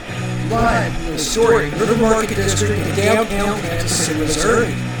live from the historic River Market District in downtown Kansas City,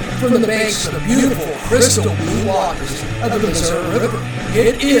 Missouri. From the banks of the beautiful crystal blue waters of the Missouri River,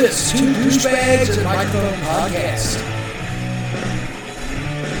 it is Two Douchebags and a Microphone Podcast.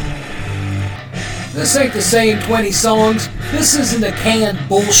 This ain't the same 20 songs. This isn't the canned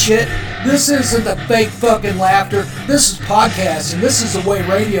bullshit. This isn't the fake fucking laughter. This is podcasting. This is the way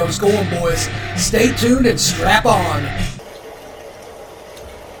radio's going, boys. Stay tuned and strap on.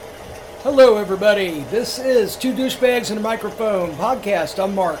 Hello, everybody. This is Two Douchebags and a Microphone Podcast.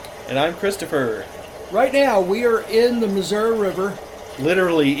 I'm Mark. And I'm Christopher. Right now, we are in the Missouri River.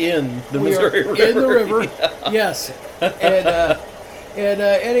 Literally in the Missouri River. In the river, yeah. Yes. And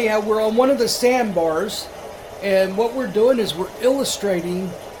anyhow, we're on one of the sandbars, and what we're doing is we're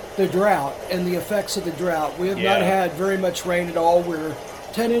illustrating the drought and the effects of the drought. We have not had very much rain at all. We're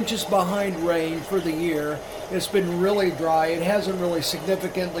 10 inches behind rain for the year. It's been really dry. It hasn't really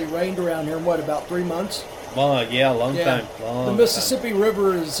significantly rained around here in, about 3 months? Long time. The Mississippi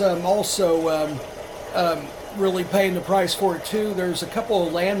River is also really paying the price for it, too. There's a couple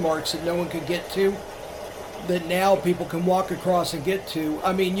of landmarks that no one could get to that now people can walk across and get to.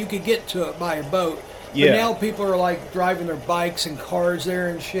 I mean, you could get to it by a boat. Yeah. But now people are like driving their bikes and cars there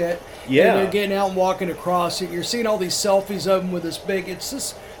and shit. Yeah. And they're getting out and walking across it. You're seeing all these selfies of them with this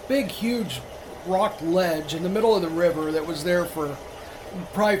big, huge rock ledge in the middle of the river that was there for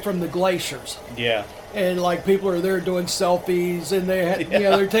probably from the glaciers. Yeah. And like people are there doing selfies, and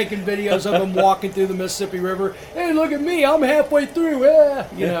they're taking videos of them walking through the Mississippi River. Hey, look at me! I'm halfway through.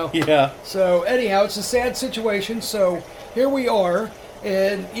 Yeah. So anyhow, it's a sad situation. So here we are,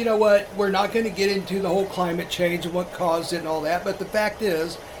 and you know what? We're not going to get into the whole climate change and what caused it and all that. But the fact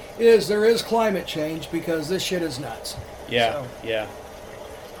is there is climate change because this shit is nuts. Yeah.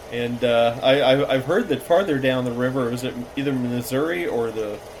 And I've heard that farther down the river, was it either Missouri or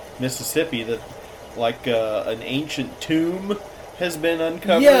the Mississippi, that like an ancient tomb has been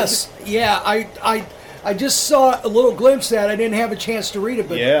uncovered. Yes, yeah. I just saw a little glimpse of that. I didn't have a chance to read it,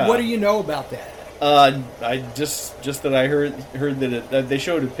 but what do you know about that? I just that I heard that they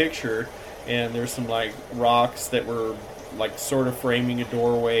showed a picture, and there's some like rocks that were like sort of framing a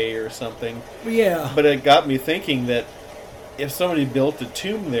doorway or something. Yeah. But it got me thinking that if somebody built a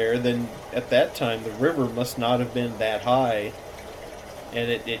tomb there, then at that time the river must not have been that high. And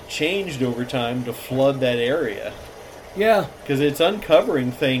it changed over time to flood that area. Yeah. Because it's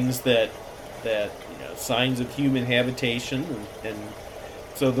uncovering things that signs of human habitation, and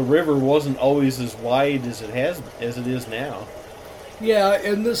so the river wasn't always as wide as it is now. Yeah,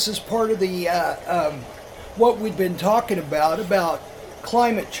 and this is part of the what we've been talking about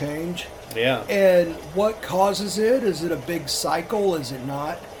climate change. Yeah. And what causes it? Is it a big cycle? Is it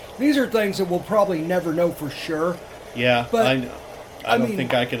not? These are things that we'll probably never know for sure. Yeah, but I don't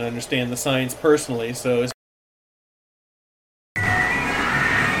think I can understand the science personally, so it's...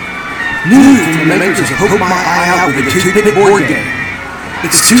 New from the makers of Poke My Eye Out with a Toothpick board game.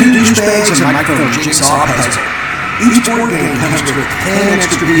 It's Two Douchebags and a Microphone Jigsaw Puzzle. Each board game comes with 10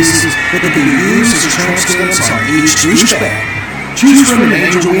 extra pieces that can be used as tramp stamps on each douchebag. Choose from an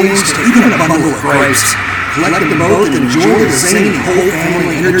angel wings to even a bundle of grapes. Collect them both and enjoy the zany whole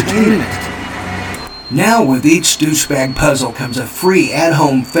family entertainment. Now with each douchebag puzzle comes a free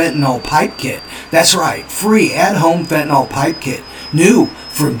at-home fentanyl pipe kit. That's right, free at-home fentanyl pipe kit. New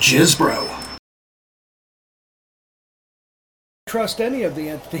from Jizbro. Trust any of the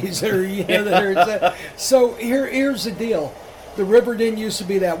entities that are So here's the deal. The river didn't used to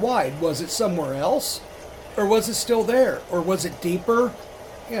be that wide. Was it somewhere else? Or was it still there? Or was it deeper?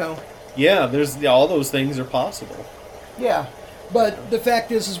 Yeah, all those things are possible. Yeah. But the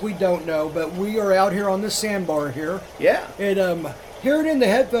fact is we don't know. But we are out here on this sandbar here. Yeah. And hearing in the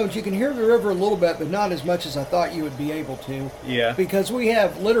headphones, you can hear the river a little bit, but not as much as I thought you would be able to. Yeah. Because we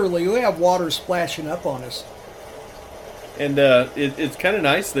have water splashing up on us. And it's kind of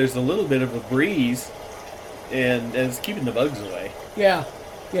nice. There's a little bit of a breeze, and it's keeping the bugs away. Yeah.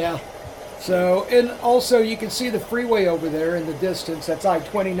 So, and also you can see the freeway over there in the distance. That's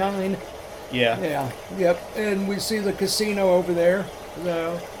I-29. Yeah. Yep. And we see the casino over there.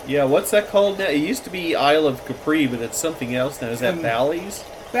 So. Yeah, what's that called now? It used to be Isle of Capri, but it's something else now. Is that Bally's?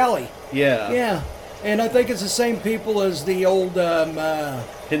 Bally. Yeah. Yeah. And I think it's the same people as the old...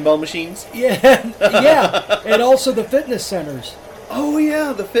 pinball machines? Yeah. And also the fitness centers. Oh,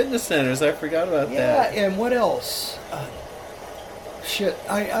 yeah, the fitness centers. I forgot about that. Yeah, and what else?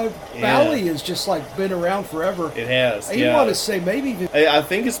 Bally has just like been around forever. It has. I want to say maybe. I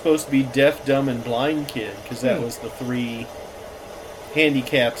think it's supposed to be Deaf, Dumb, and Blind Kid because that was the 3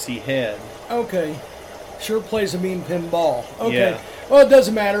 handicaps he had. Okay. Sure plays a mean pinball. Okay. Yeah. Well, it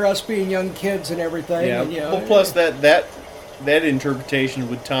doesn't matter, us being young kids and everything. Yeah. And, Well, plus that interpretation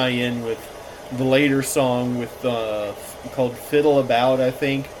would tie in with the later song with called "Fiddle About," I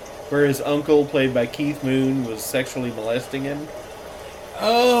think, where his uncle, played by Keith Moon, was sexually molesting him.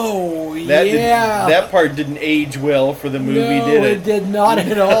 Oh, That yeah. that part didn't age well for the movie, no, did it did not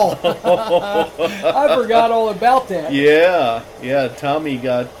at all. I forgot all about that. Yeah, yeah. Tommy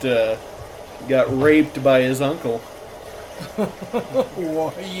got raped by his uncle.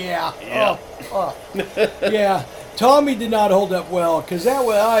 Whoa, yeah. Yeah. Yeah. Tommy did not hold up well because that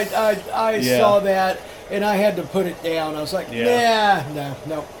was I Yeah. saw that and I had to put it down. I was like, Yeah.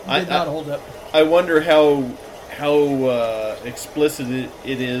 no, did not hold up. I wonder how explicit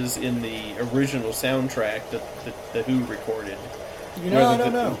it is in the original soundtrack that Who recorded. I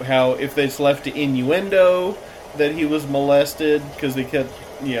don't know. How if they left the innuendo that he was molested because they kept.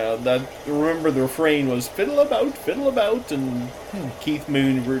 Yeah, remember the refrain was "fiddle about," and Keith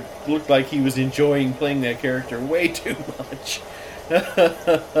Moon looked like he was enjoying playing that character way too much.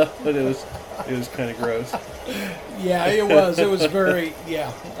 But it was kind of gross. Yeah, it was. It was very.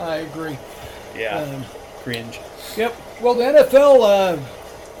 Yeah, I agree. Yeah, cringe. Yep. Well, the NFL,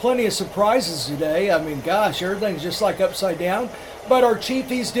 plenty of surprises today. I mean, gosh, everything's just like upside down. But our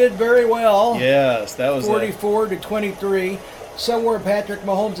Chiefs did very well. Yes, that was 44-23. Somewhere Patrick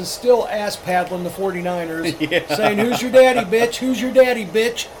Mahomes is still ass paddling the 49ers, Yeah. saying, "Who's your daddy, bitch? Who's your daddy,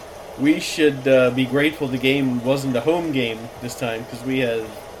 bitch?" We should be grateful the game wasn't a home game this time because we had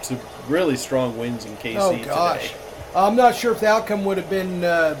some really strong wins in KC Oh gosh, today. I'm not sure if the outcome would have been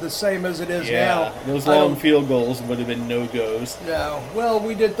the same as it is now. Those I long don't- field goals would have been no-goes. No. Well,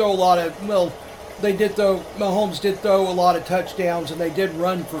 we did throw a lot of. Well, they did throw. Mahomes did throw a lot of touchdowns, and they did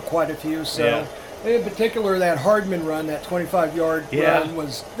run for quite a few. So, Yeah. in particular, that Hardman run, that 25-yard Yeah. run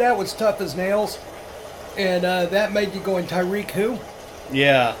was tough as nails, and that made you going Tyreek who?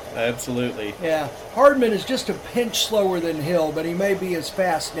 Yeah, absolutely. Yeah, Hardman is just a pinch slower than Hill, but he may be as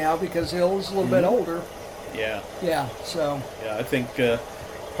fast now because Hill is a little bit older. Yeah. Yeah. So. Yeah, I think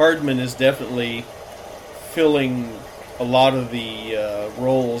Hardman is definitely filling a lot of the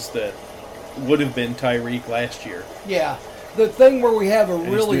roles that would have been Tyreek last year. Yeah. The thing where we have a he's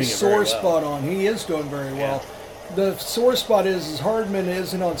really doing it very sore well. spot on, he is doing very well. The sore spot is Hardman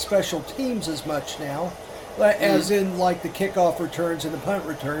isn't on special teams as much now, as in like the kickoff returns and the punt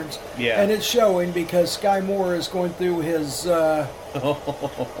returns. Yeah. And it's showing because Sky Moore is going through his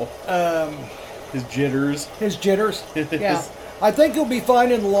His jitters. his jitters. Yeah. I think he'll be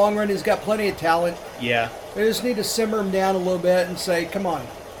fine in the long run. He's got plenty of talent. Yeah. They just need to simmer him down a little bit and say, come on,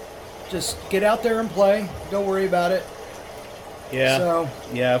 just get out there and play. Don't worry about it. Yeah. So,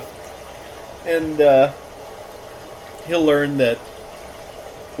 Yeah. And he'll learn that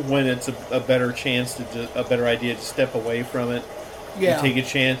when it's a better chance a better idea to step away from it. yeah. You take a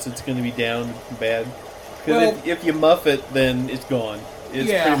chance, it's going to be down bad. Well- Because if you muff it, then it's gone. It's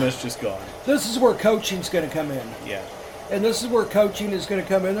Yeah. pretty much just gone. This is where coaching's going to come in. Yeah. And this is where coaching is going to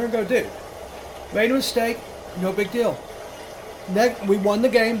come in. They're going to go, dude, made a mistake, no big deal. We won the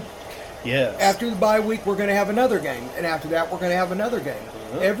game. Yes. After the bye week, we're going to have another game. And after that, we're going to have another game.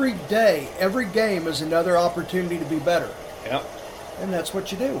 Uh-huh. Every day, every game is another opportunity to be better. Yeah. And that's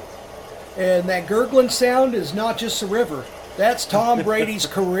what you do. And that gurgling sound is not just the river. That's Tom Brady's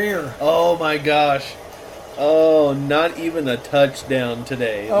career. Oh my gosh. Oh, not even a touchdown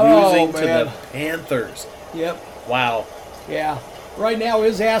today. Oh, Losing to man. the Panthers. Yep. Wow. Yeah. Right now,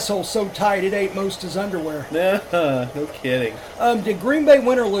 his asshole's so tight it ate most his underwear. No kidding. Did Green Bay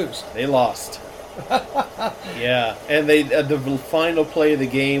win or lose? They lost. Yeah, and they the final play of the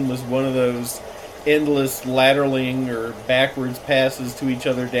game was one of those endless lateraling or backwards passes to each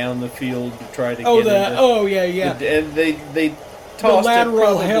other down the field to try to Oh, get into, yeah, yeah. and they tossed it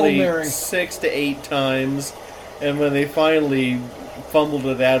lateral Hail probably Mary. 6 to 8 times, and when they finally fumbled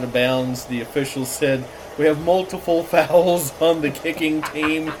it out of bounds, the officials said, "We have multiple fouls on the kicking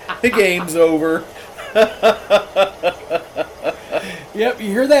team. The game's over." Yep, you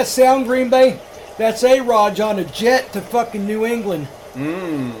hear that sound, Green Bay? That's A-Rod on a jet to fucking New England.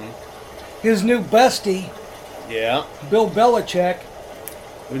 His new bestie, Yeah, Bill Belichick.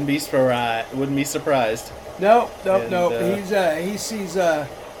 wouldn't be surprised. Nope. And,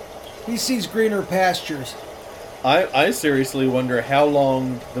 He sees greener pastures. I seriously wonder how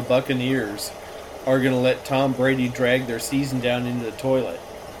long the Buccaneers are going to let Tom Brady drag their season down into the toilet.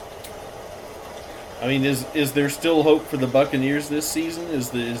 I mean, is there still hope for the Buccaneers this season?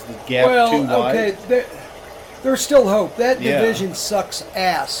 Is the gap too wide? okay, there's still hope. That Yeah. division sucks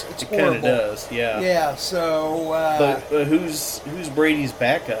ass. It's It kind horrible. of does, yeah. Yeah. So. But who's Brady's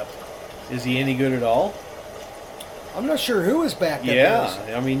backup? Is he any good at all? I'm not sure who his backup is.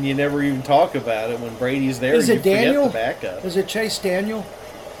 Yeah, I mean, you never even talk about it when Brady's there. Is you it Daniel? Forget the backup. Is it Chase Daniel?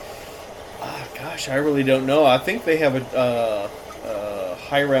 Gosh, I really don't know. I think they have a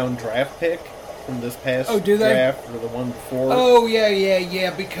high round draft pick from this past do they? draft or the one before. Oh,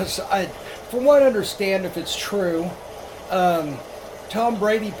 yeah. Because from what I understand, if it's true, Tom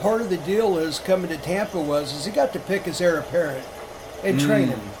Brady, part of the deal is coming to Tampa is he got to pick his heir apparent and train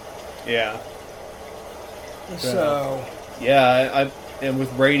him. Yeah. So. Yeah, and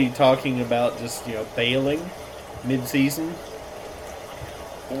with Brady talking about just bailing mid-season,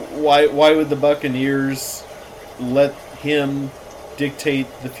 why would the Buccaneers let him dictate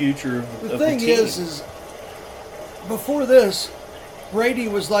the future of the team? The thing is before this, Brady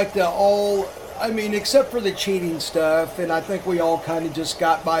was like except for the cheating stuff, and I think we all kind of just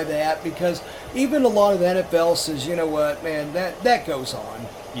got by that because even a lot of the NFL says, you know what, man, that goes on.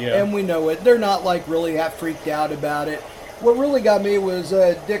 Yeah. And we know it. They're not like really that freaked out about it. What really got me was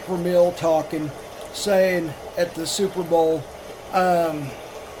Dick Vermeil saying at the Super Bowl,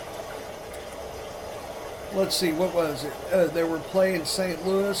 let's see, what was it? They were playing St.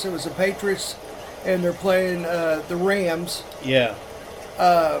 Louis. It was the Patriots, and they're playing the Rams. Yeah.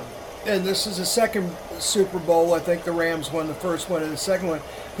 And this is the second Super Bowl. I think the Rams won the first one and the second one.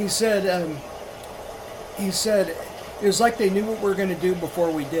 He said it was like they knew what we were going to do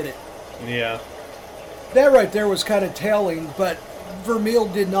before we did it. Yeah. That right there was kind of telling, but Vermeil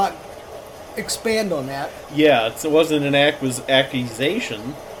did not expand on that. Yeah, it wasn't an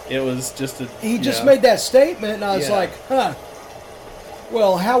accusation. It was just He just made that statement, and I was like, huh.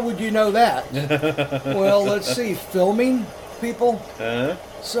 Well, how would you know that? Well, let's see. Filming people? Uh-huh.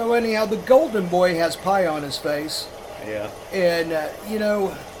 So anyhow, the golden boy has pie on his face. Yeah. And,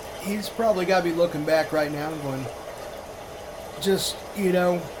 he's probably got to be looking back right now and going,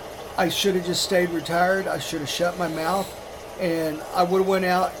 I should have just stayed retired. I should have shut my mouth. And I would have went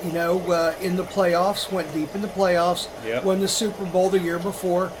out, in the playoffs, went deep in the playoffs, won the Super Bowl the year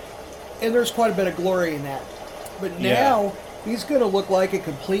before. And there's quite a bit of glory in that. But now he's going to look like a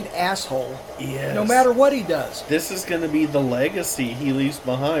complete asshole. Yes. No matter what he does. This is going to be the legacy he leaves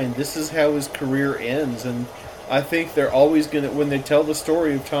behind. This is how his career ends. And I think they're always going to, when they tell the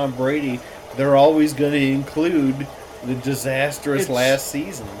story of Tom Brady, they're always going to include the disastrous last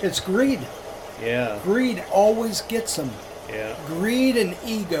season. It's greed. Yeah. Greed always gets them. Yeah. Greed and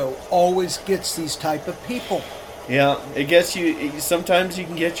ego always gets these type of people. Yeah, it gets you. Sometimes you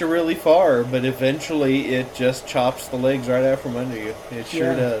can get you really far, but eventually it just chops the legs right out from under you. It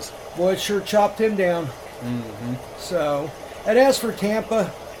sure does. Boy, it sure chopped him down. Mm-hmm. So, and as for Tampa,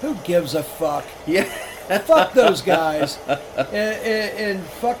 who gives a fuck? Yeah. Fuck those guys. And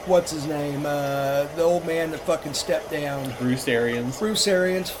fuck what's his name? The old man that fucking stepped down. Bruce Arians. Bruce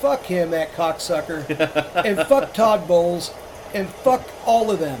Arians. Fuck him, that cocksucker. And fuck Todd Bowles. And fuck all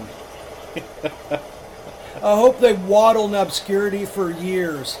of them. I hope they waddle in obscurity for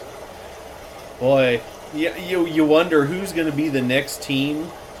years. Boy, you wonder who's going to be the next team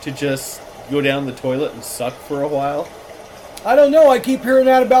to just go down the toilet and suck for a while. I don't know. I keep hearing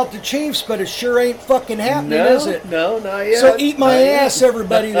that about the Chiefs, but it sure ain't fucking happening, is it? No, not yet. So eat my ass,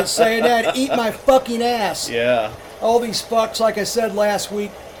 everybody that's saying that. Eat my fucking ass. Yeah. All these fucks, like I said last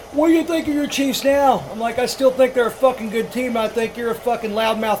week. What do you think of your Chiefs now? I'm like, I still think they're a fucking good team. I think you're a fucking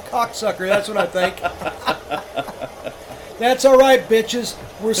loudmouth cocksucker. That's what I think. That's all right, bitches.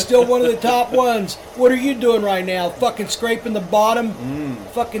 We're still one of the top ones. What are you doing right now? Fucking scraping the bottom?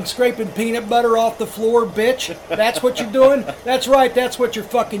 Fucking scraping peanut butter off the floor, bitch? That's what you're doing? That's right, that's what you're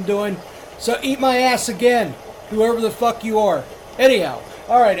fucking doing. So eat my ass again, whoever the fuck you are. Anyhow,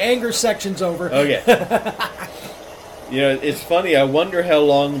 all right, anger section's over. Okay. It's funny. I wonder how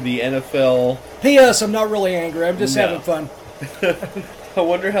long the NFL... P.S. I'm not really angry. I'm just having fun. I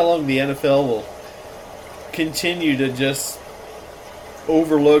wonder how long the NFL will continue to just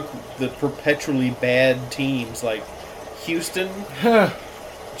overlook the perpetually bad teams like Houston,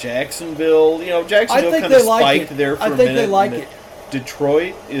 Jacksonville. Jacksonville kind of spiked there for a minute. I think they like it.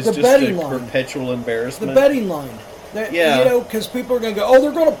 Detroit is just a perpetual embarrassment. The betting line. Because people are going to go,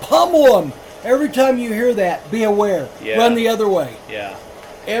 they're going to pummel them. Every time you hear that, be aware. Yeah. Run the other way. Yeah.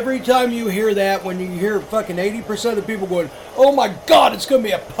 Every time you hear that, when you hear fucking 80% of the people going, oh my God, it's going to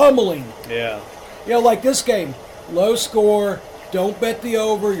be a pummeling. Yeah. Like this game, low score, don't bet the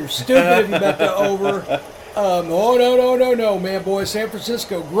over. You're stupid if you bet the over. No, man, boy. San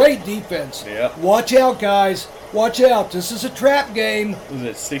Francisco, great defense. Yeah. Watch out, guys. Watch out. This is a trap game. Was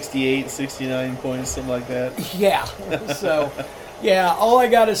it 68, 69 points, something like that? Yeah. So, yeah, all I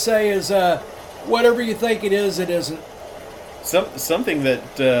got to say is whatever you think it is, it isn't. Something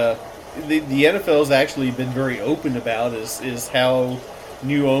that the NFL has actually been very open about is how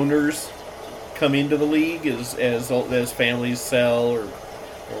new owners come into the league as families sell or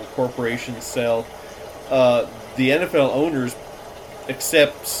corporations sell. The NFL owners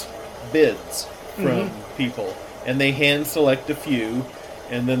accepts bids from people, and they hand select a few,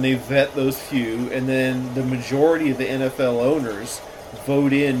 and then they vet those few, and then the majority of the NFL owners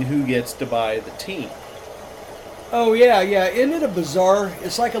vote in who gets to buy the team. Oh yeah. Isn't it a bizarre?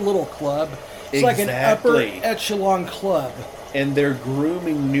 It's like a little club. It's like an upper Exactly. echelon club. And they're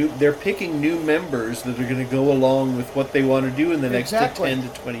they're picking new members that are going to go along with what they want to do in the next Exactly. 10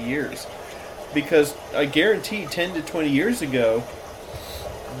 to 20 years. Because I guarantee 10 to 20 years ago,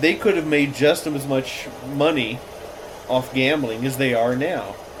 they could have made just as much money off gambling as they are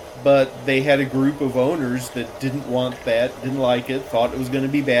now. But they had a group of owners that didn't want that, didn't like it, thought it was going to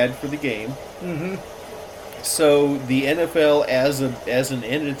be bad for the game. Mm-hmm. So the NFL as an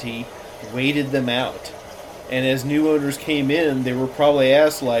entity waited them out. And as new owners came in, they were probably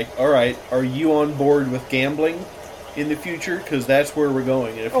asked, like, all right, are you on board with gambling in the future? Because that's where we're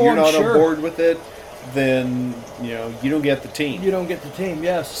going. And if you're I'm not sure. on board with it, then, you don't get the team. You don't get the team.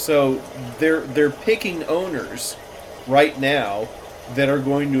 Yes. So they're picking owners right now that are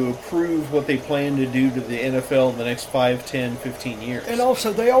going to approve what they plan to do to the NFL in the next 5, 10, 15 years. And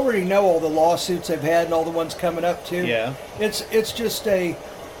also, they already know all the lawsuits they've had and all the ones coming up too. Yeah. It's just a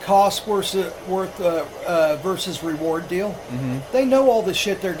cost versus reward deal. Mm-hmm. They know all the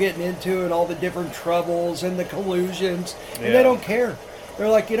shit they're getting into and all the different troubles and the collusions, and Yeah. they don't care. They're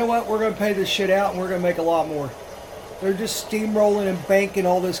like, you know what? We're going to pay this shit out, and we're going to make a lot more. They're just steamrolling and banking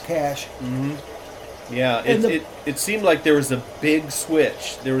all this cash. Yeah, And it seemed like there was a big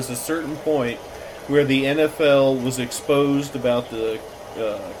switch. There was a certain point where the NFL was exposed about the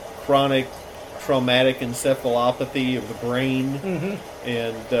chronic traumatic encephalopathy of the brain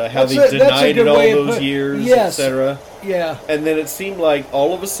and how That's they a denied good it all way of those put- years, Yes. etc. Yeah. And then it seemed like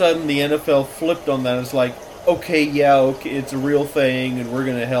all of a sudden the NFL flipped on that. It's like, okay, it's a real thing, and we're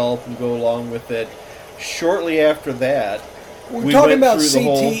going to help and go along with it. Shortly after that, We're we talking went about through the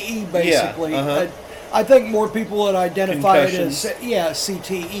whole- CTE, basically. Yeah, uh-huh. I think more people would identify it as, Concussions.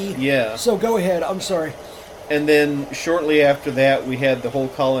 CTE. Yeah. So go ahead. I'm sorry. And then shortly after that, we had the whole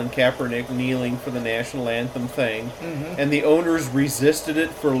Colin Kaepernick kneeling for the national anthem thing, and the owners resisted it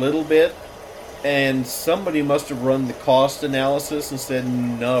for a little bit. And somebody must have run the cost analysis and said,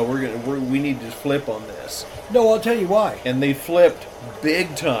 "No, we need to flip on this." No, I'll tell you why. And they flipped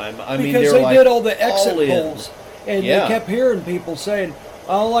big time. I mean, Because they they were did all the exit all in. polls, and Yeah. they kept hearing people saying,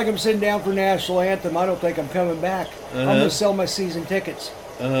 "I don't like them sitting down for national anthem. I don't think I'm coming back. I'm going to sell my season tickets."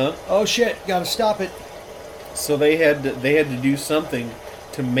 Oh shit! Got to stop it. So they had to do something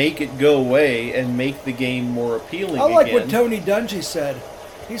to make it go away and make the game more appealing. I like again. what Tony Dungy said.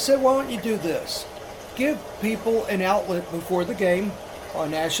 He said, "Why don't you do this? Give people an outlet before the game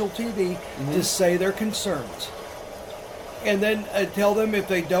on national TV to say their concerns. And then tell them if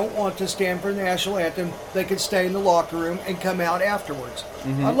they don't want to stand for the national anthem, they can stay in the locker room and come out afterwards."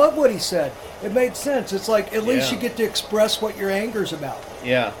 I love what he said. It made sense. It's like, at least Yeah. you get to express what your anger's about.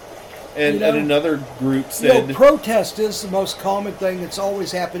 Yeah. And, You know? and another group You know, said, protest is the most common thing that's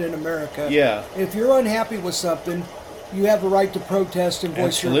always happened in America. Yeah. If you're unhappy with something, you have a right to protest and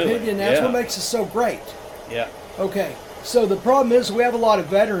voice your Absolutely, opinion. That's yeah. what makes it so great. yeah, Okay, so the problem is we have a lot of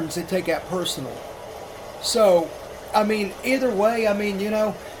veterans that take that personal. So, I mean, either way,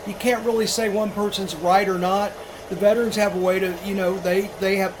 you can't really say one person's right or not. The veterans have a way to, they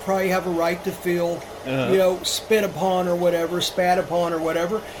probably have a right to feel, spit upon or whatever, spat upon or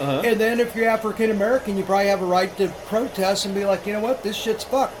whatever. And then if you're African American, you probably have a right to protest and be like, you know what, this shit's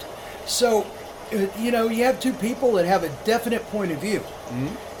fucked. So, you have two people that have a definite point of view.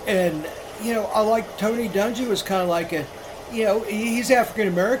 And, I like Tony Dungy was kind of like he's African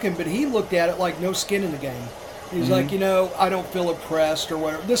American, but he looked at it like no skin in the game. He's like, I don't feel oppressed or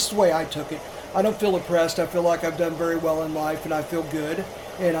whatever. This is the way I took it. I don't feel oppressed. I feel like I've done very well in life, and I feel good,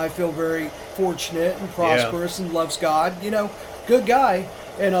 and I feel very fortunate and prosperous and loves God. Good guy.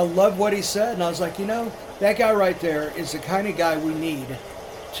 And I love what he said. And I was like, that guy right there is the kind of guy we need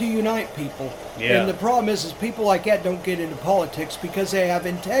to unite people. Yeah. And the problem is people like that don't get into politics because they have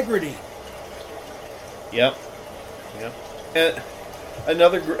integrity. yep. And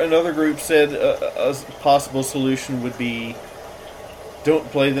another group said a possible solution would be don't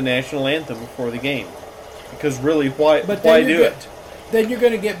play the national anthem before the game, because really, why But then do you're it? Then you're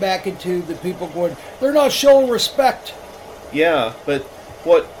going to get back into the people going, they're not showing respect. Yeah, but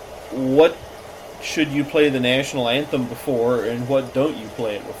what should you play the national anthem before, and what don't you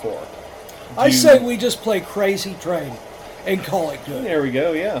play it before? I say we just play Crazy Train. and call it good. There we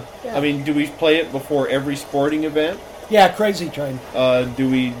go. Yeah. Yeah. I mean, do we play it before every sporting event? Yeah, Crazy Train. Do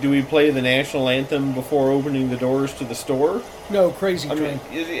we play the national anthem before opening the doors to the store? No, Crazy I Train.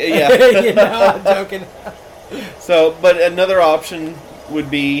 mean, yeah. You know, I'm joking. So, but another option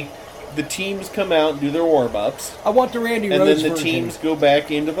would be the teams come out and do their warm-ups, I want the Randy and Rhodes then the version. teams go back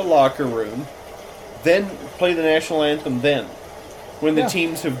into the locker room, then play the national anthem then. When the Yeah.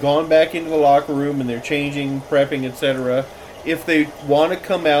 teams have gone back into the locker room and they're changing, prepping, etc., if they want to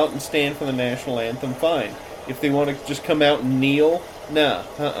come out and stand for the national anthem, fine. If they want to just come out and kneel, nah,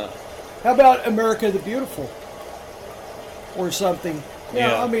 How about America the Beautiful? Or something.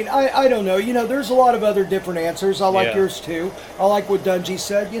 Yeah. I mean, I don't know. You know, there's a lot of other different answers. I like Yeah. yours too. I like what Dungy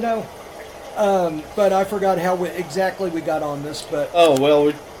said, you know. But I forgot how exactly we got on this. But Oh, well,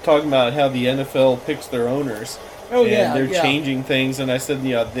 we're talking about how the NFL picks their owners. Oh, and yeah, they're yeah. changing things, and I said,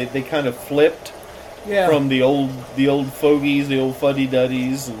 they kind of flipped yeah, from the old fogies, the old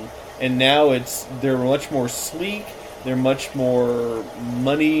fuddy-duddies, and now they're much more sleek, they're much more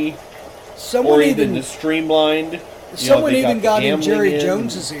money someone oriented even and streamlined. someone they even the got in gambling Jerry in.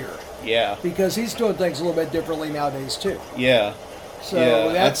 Jones's ear Yeah, because he's doing things a little bit differently nowadays too. yeah. So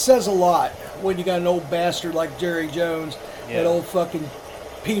Yeah, that says a lot when you got an old bastard like Jerry Jones, Yeah. that old fucking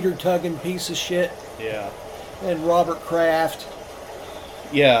Peter Tuggan piece of shit, Yeah. and Robert Kraft.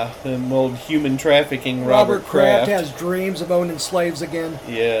 Yeah, the old human trafficking Robert Kraft Kraft. has dreams of owning slaves again.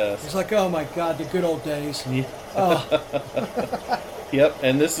 Yes. He's like, oh my god, the good old days. Yeah. Oh, Yep,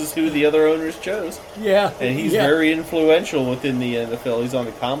 and this is who the other owners chose. yeah. And he's yeah. very influential within the NFL. He's on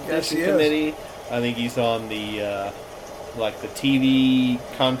the competition Yes, he is. committee. I think he's on the the TV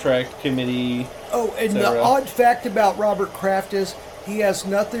contract committee. Oh, and the Sarah. odd fact about Robert Kraft is he has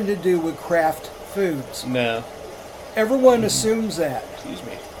nothing to do with Kraft Foods. No, Everyone assumes that. excuse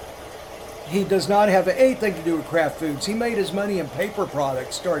me. He does not have anything to do with Kraft Foods. He made his money in paper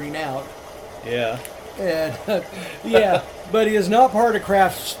products starting out. Yeah, And yeah, but he is not part of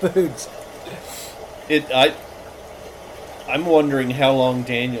Kraft Foods. I'm wondering how long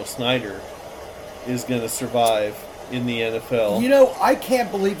Daniel Snyder is going to survive in the NFL. You know, I can't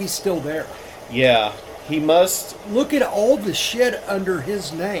believe he's still there. Yeah, he must. Look at all the shit under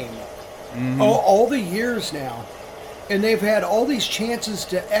his name. Mm-hmm. All the years now. And they've had all these chances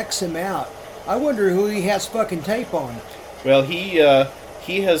to X him out. I wonder who he has fucking tape on. Well, he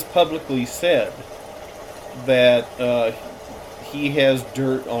has publicly said that he has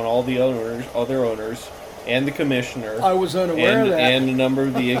dirt on all the other owners, and the commissioner. I was unaware of that. And a number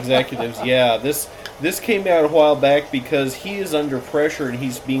of the executives. Yeah, this came out a while back because he is under pressure and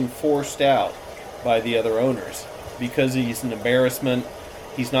he's being forced out by the other owners because he's an embarrassment.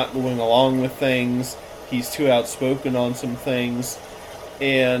 He's not going along with things. He's too outspoken on some things,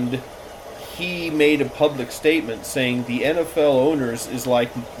 and he made a public statement saying the NFL owners is like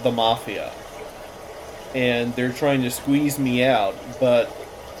the mafia, and they're trying to squeeze me out. But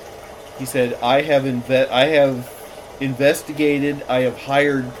he said, I have investigated. I have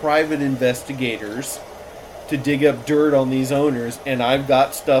hired private investigators to dig up dirt on these owners, and I've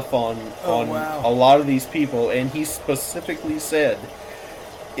got stuff on wow. a lot of these people. And he specifically said,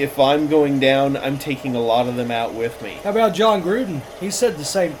 if I'm going down, I'm taking a lot of them out with me. How about John Gruden? He said the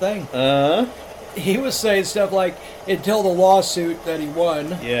same thing. He was saying stuff like, until the lawsuit that he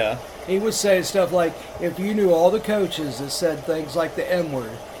won, Yeah. he was saying stuff like, if you knew all the coaches that said things like the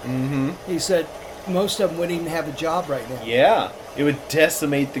M-word, he said most of them wouldn't even have a job right now. Yeah. It would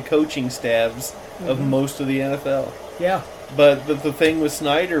decimate the coaching staffs of most of the NFL. Yeah. But the thing with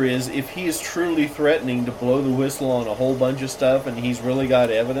Snyder is, if he is truly threatening to blow the whistle on a whole bunch of stuff and he's really got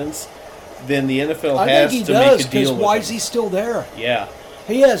evidence, then the NFL I has think he to make does, a deal because with why him. is he still there? Yeah.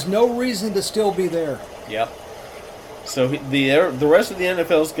 He has no reason to still be there. Yep. So the rest of the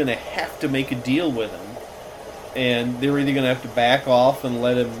NFL is going to have to make a deal with him, and they're either going to have to back off and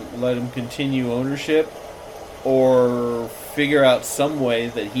let him continue ownership, or figure out some way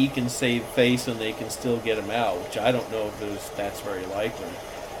that he can save face and they can still get him out. Which I don't know if that's very likely.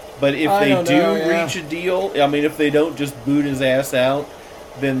 But if I they don't do know, yeah. reach a deal, I mean, if they don't just boot his ass out,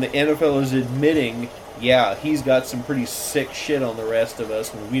 then the NFL is admitting, yeah, he's got some pretty sick shit on the rest of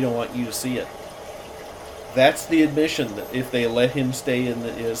us, and we don't want you to see it. That's the admission that if they let him stay in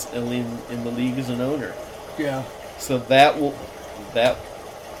the league as an owner. Yeah. So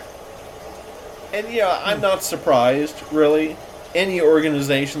and yeah, I'm not surprised, really. Any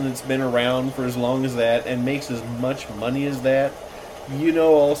organization that's been around for as long as that and makes as much money as that, you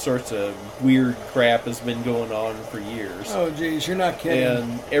know, all sorts of weird crap has been going on for years. Oh, geez, you're not kidding.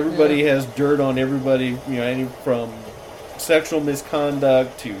 And everybody has dirt on everybody, you know, any from sexual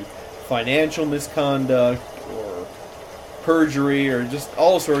misconduct to financial misconduct or perjury or just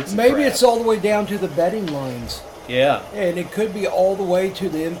all sorts of Maybe crap. it's all the way down to the betting lines. Yeah, And it could be all the way to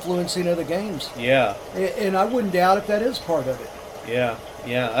the influencing of the games. yeah, And I wouldn't doubt if that is part of it. yeah,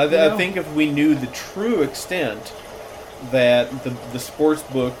 yeah. You I know? think if we knew the true extent that the sports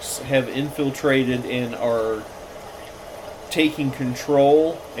books have infiltrated and are taking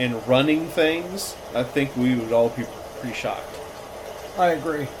control and running things, I think we would all be pretty shocked. I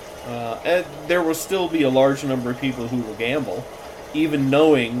agree. And there will still be a large number of people who will gamble, even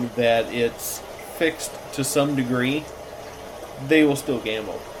knowing that it's fixed to some degree. They will still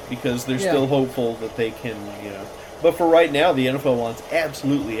gamble because they're Yeah. still hopeful that they can, But for right now, the NFL wants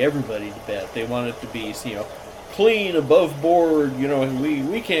absolutely everybody to bet. They want it to be, clean, above board.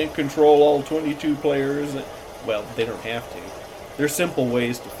 We can't control all 22 players. Well, they don't have to. There's simple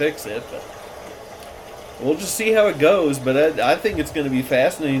ways to fix it, but we'll just see how it goes. But I think it's going to be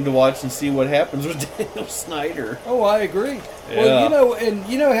fascinating to watch and see what happens with Daniel Snyder. Oh, I agree. Yeah. Well, and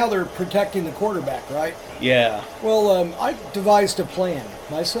you know how they're protecting the quarterback, right? Yeah. Well, I devised a plan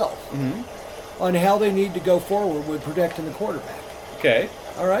myself on how they need to go forward with protecting the quarterback. Okay.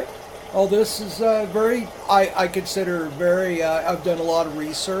 All right. Oh, this is I consider very, I've done a lot of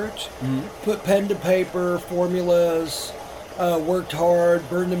research, put pen to paper, formulas, worked hard,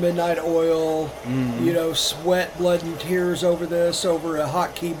 burned the midnight oil, sweat, blood, and tears over this, over a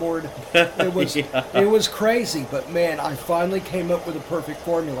hot keyboard. It was, Yeah. it was crazy, but man, I finally came up with a perfect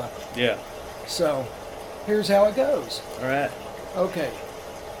formula. Yeah. So, here's how it goes. All right. Okay.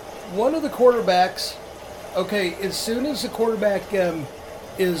 One of the quarterbacks, as soon as the quarterback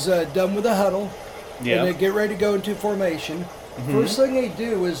is done with the huddle, Yeah. and they get ready to go into formation, first thing they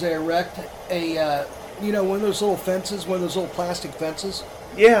do is they erect a, one of those little fences, one of those little plastic fences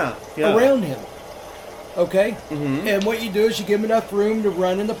Yeah. Yeah. around him. Okay? And what you do is you give him enough room to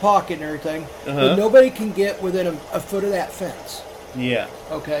run in the pocket and everything, but nobody can get within a foot of that fence. Yeah.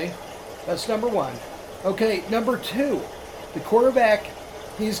 Okay, that's number one. Okay, number two, the quarterback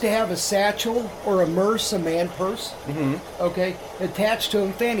needs to have a satchel or a man purse, okay, attached to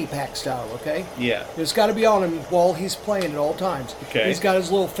him fanny pack style, okay? Yeah. It's got to be on him while he's playing at all times. Okay. He's got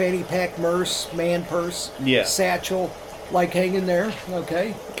his little fanny pack man purse, Yeah. satchel, like hanging there,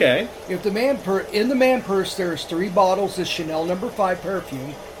 okay? Okay. If the in the man purse there's 3 bottles of Chanel No. 5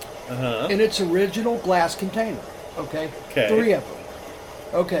 perfume in its original glass container, okay? Okay. 3 of them.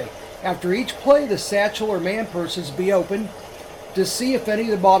 Okay. After each play, the satchel or man purses be opened to see if any of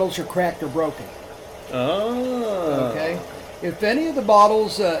the bottles are cracked or broken. Oh. Okay. If any of the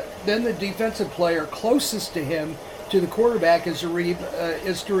bottles, then the defensive player closest to him, to the quarterback, is to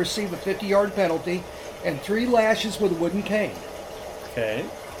receive a 50-yard penalty and 3 lashes with a wooden cane. Okay.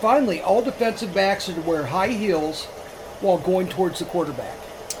 Finally, all defensive backs are to wear high heels while going towards the quarterback.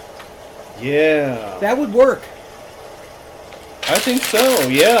 Yeah. That would work. I think so.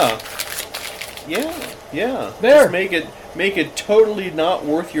 Yeah. Yeah. Yeah. There. Just make it totally not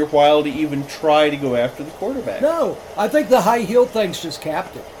worth your while to even try to go after the quarterback. No, I think the high heel thing's just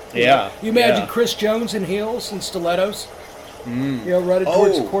capped it. Yeah. You imagine Yeah. Chris Jones in heels and stilettos, running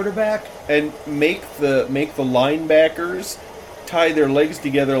towards the Oh. quarterback. And make the linebackers tie their legs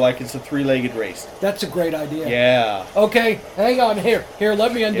together like it's a 3-legged race. That's a great idea. Yeah. Okay, hang on. Here,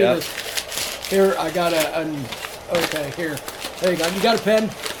 let me undo Yeah. this. Here, I got a. Okay, here. Hang on. You got a pen?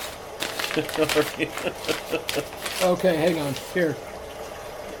 Okay, hang on. Here.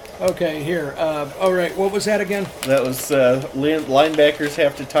 Okay, here. All right. What was that again? That was linebackers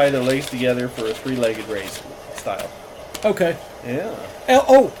have to tie their legs together for a 3-legged race style. Okay. Yeah.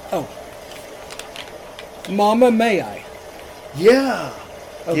 Oh. Mama, may I? Yeah.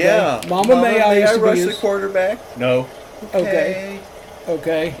 Okay. Yeah. Mama, may I used to be rush the used- quarterback? No. Okay.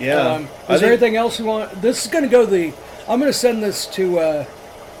 Okay. Yeah. Is I there think- anything else you want? This is going to go I'm going to send this to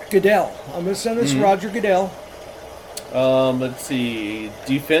Goodell. I'm going to send this to Roger Goodell. Let's see.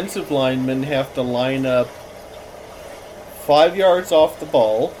 Defensive linemen have to line up 5 yards off the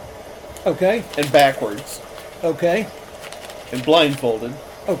ball Okay. and backwards Okay. and blindfolded.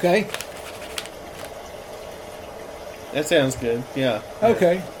 Okay. That sounds good. Yeah.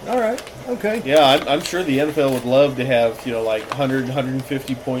 Okay. All right. Okay. Yeah, I'm sure the NFL would love to have, like 100,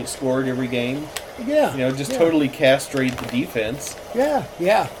 150 points scored every game. Yeah. Just yeah. totally castrate the defense. Yeah.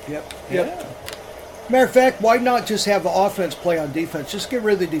 Yeah. Yep. Yep. Matter of fact, why not just have the offense play on defense? Just get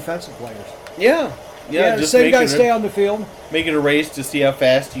rid of the defensive players. Yeah. Yeah, the just same make guys it stay on the field. make it a race to see how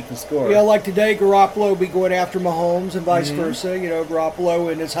fast you can score. Yeah, like today, Garoppolo will be going after Mahomes and vice versa.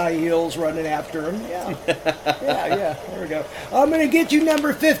 Garoppolo in his high heels running after him. Yeah. yeah. There we go. I'm going to get you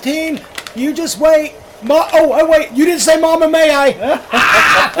number 15. You just wait. Oh, wait. You didn't say Mama, may I?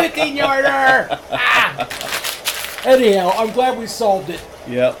 15-yarder. Anyhow, I'm glad we solved it.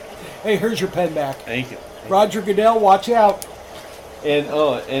 Yep. Hey, here's your pen back. Thank you. Roger Goodell, watch out. And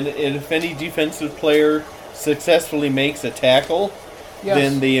if any defensive player successfully makes a tackle, Yes.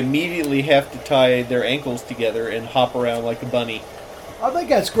 then they immediately have to tie their ankles together and hop around like a bunny. I think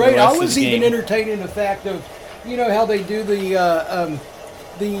that's great. rest I of was the even game. entertaining the fact of, you know how they do the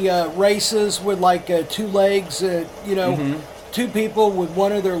races with like two legs, Mm-hmm. two people with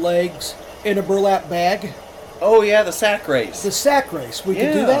one of their legs in a burlap bag. Oh yeah, the sack race. The sack race, we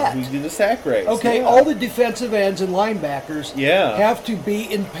could do Yeah, that. we do the sack race. Okay, yeah. all the defensive ends and linebackers Yeah. have to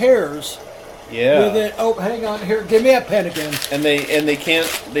be in pairs Yeah. with it. Oh, hang on here. Give me that pen again. And they can't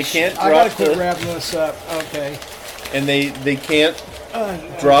I gotta drop quit the grabbing this up. Okay. and they can't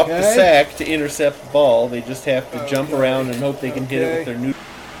drop the Okay. sack to intercept the ball. They just have to jump Okay. around and hope they can hit it Okay. with their new.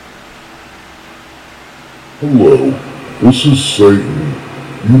 Hello, this is Satan.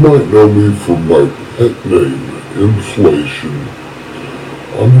 You might know me from my pet name, Inflation.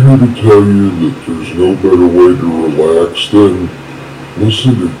 I'm here to tell you that there's no better way to relax than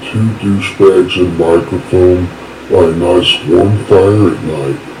listen to two douchebags and microphone by a nice warm fire at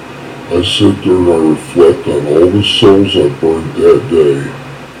night. I sit there and I reflect on all the souls I burned that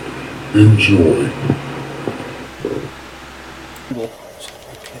day. Enjoy. Okay,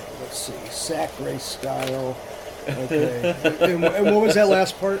 let's see. Sack race style. Okay. and what was that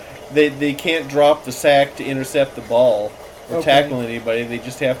last part? They can't drop the sack to intercept the ball or Okay. tackle anybody. They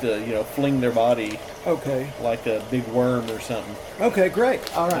just have to fling their body Okay. like a big worm or something. Okay, great.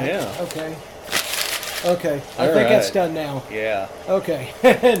 All right. Yeah. Okay. Okay. I All think that's right. done now. Yeah. Okay.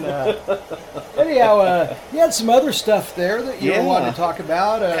 And, anyhow, you had some other stuff there that you Yeah. wanted to talk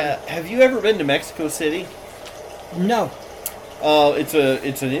about. Have you ever been to Mexico City? No. It's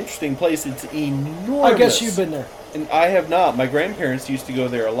an interesting place. It's enormous. I guess you've been there. And I have not. My grandparents used to go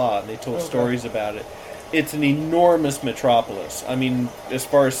there a lot, and they told Okay. stories about it. It's an enormous metropolis. I mean, as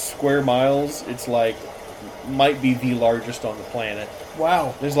far as square miles, it's like might be the largest on the planet.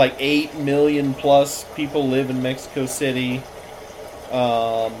 Wow. There's like 8 million plus people live in Mexico City.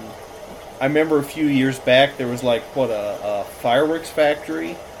 I remember a few years back there was like a fireworks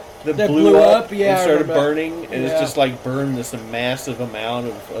factory that blew up Yeah, and I started remember. burning, and it's Yeah. just like burned this massive amount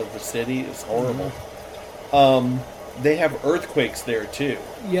of the city. It's horrible. Mm-hmm. They have earthquakes there too.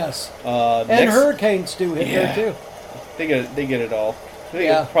 Yes. And And hurricanes do hit Yeah. there too. They get it all. They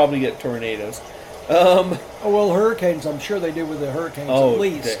Yeah. probably get tornadoes. Oh, well, hurricanes, I'm sure they do with the hurricanes at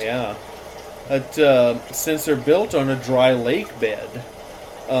least. Yeah. But since they're built on a dry lake bed,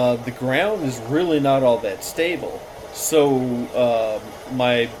 the ground is really not all that stable. So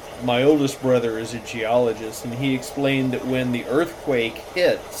my oldest brother is a geologist, and he explained that when the earthquake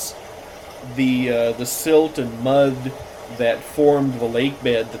hits, the silt and mud that formed the lake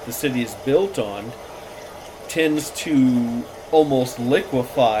bed that the city is built on tends to almost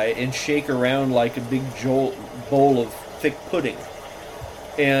liquefy and shake around like a big bowl of thick pudding.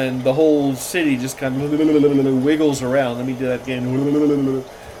 And the whole city just kind of wiggles around. Let me do that again.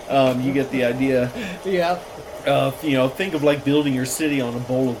 You get the idea. Yeah. Think of like building your city on a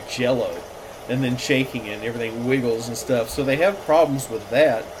bowl of Jell-O and then shaking it and everything wiggles and stuff. So they have problems with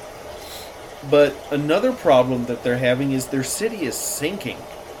that. But another problem that they're having is their city is sinking.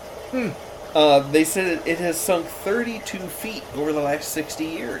 They said it has sunk 32 feet over the last 60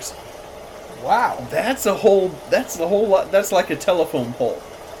 years. Wow. That's the whole lot. That's like a telephone pole.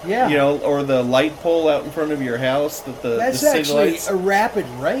 Yeah. Or the light pole out in front of your house that That's the actually lights. a rapid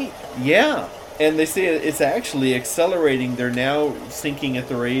rate. Yeah. And they say it's actually accelerating. They're now sinking at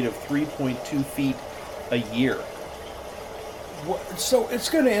the rate of 3.2 feet a year. So it's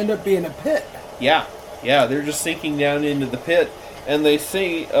going to end up being a pit. Yeah, they're just sinking down into the pit. And they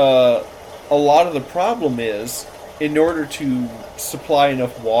say a lot of the problem is, in order to supply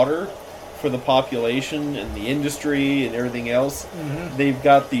enough water for the population and the industry and everything else, they've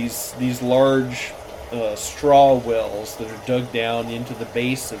got these large straw wells that are dug down into the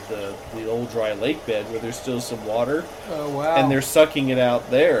base of the old dry lake bed where there's still some water. Oh, wow. And they're sucking it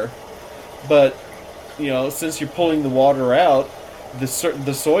out there. But, since you're pulling the water out, the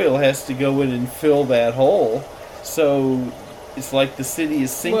soil has to go in and fill that hole. So it's like the city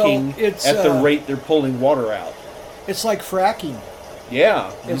is sinking it's, at the rate they're pulling water out. It's like fracking.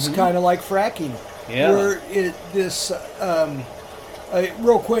 Yeah. It's kind of like fracking. Yeah.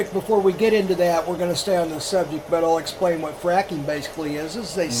 Real quick, before we get into that, we're going to stay on this subject, but I'll explain what fracking basically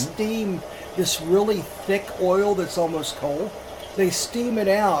is they steam this really thick oil that's almost coal. They steam it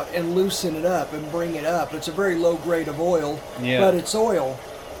out and loosen it up and bring it up. It's a very low grade of oil, but it's oil,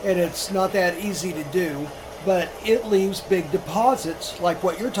 and it's not that easy to do. But it leaves big deposits like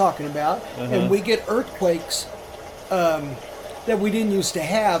what you're talking about, and we get earthquakes that we didn't used to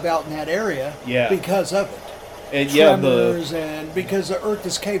have out in that area. Yeah. Because of it. And Tremors and because the earth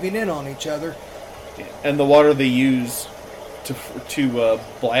is caving in on each other. and the water they use to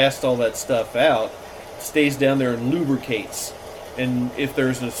blast all that stuff out stays down there and lubricates. And if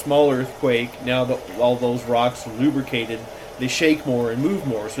there's a small earthquake, now that all those rocks are lubricated, they shake more and move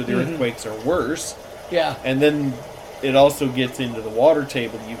more, so the earthquakes are worse. Yeah. And then it also gets into the water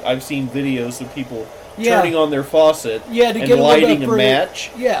table. I've seen videos of people Yeah. turning on their faucet Yeah, to and get a little lighting bit a further-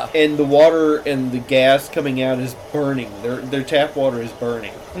 match. Yeah. And the water and the gas coming out is burning. Their tap water is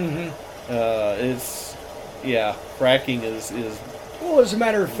burning. It's fracking is Well, as a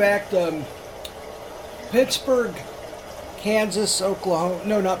matter of fact, Pittsburgh, Kansas, Oklahoma.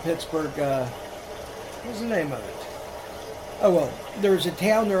 No, not Pittsburgh. What's the name of it? Oh, well, there's a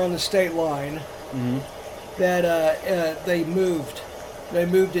town there on the state line that they moved. They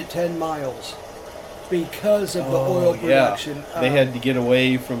moved it 10 miles because of the oil production. They had to get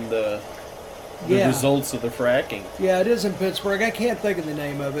away from the Yeah. results of the fracking. Yeah, it is in Pittsburgh. I can't think of the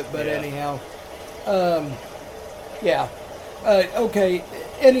name of it, but Yeah. anyhow. Okay.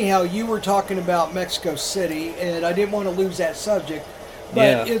 Anyhow, you were talking about Mexico City, and I didn't want to lose that subject. But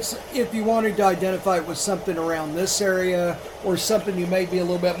Yeah. it's if you wanted to identify it with something around this area or something you may be a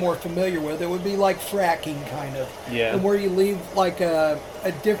little bit more familiar with, it would be like fracking, kind of. Yeah. And where you leave like a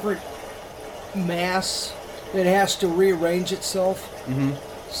different mass that has to rearrange itself. Mm-hmm.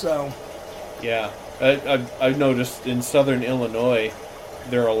 So. Yeah, I've noticed in southern Illinois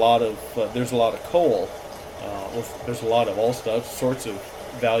there's a lot of coal. There's a lot of all sorts of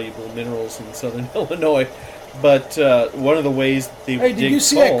valuable minerals in southern Illinois. But one of the ways that they Hey, dig did you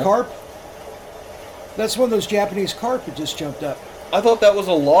see coal, that carp? That's one of those Japanese carp that just jumped up. I thought that was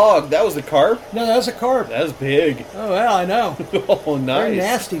a log. That was a carp. No, that's a carp. That's big. Oh, well, I know. Oh, nice. They're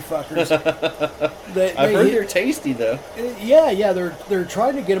nasty fuckers. I've heard they're tasty though. Yeah, they're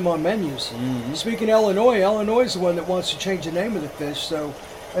trying to get them on menus. Mm-hmm. Speaking of Illinois is the one that wants to change the name of the fish, so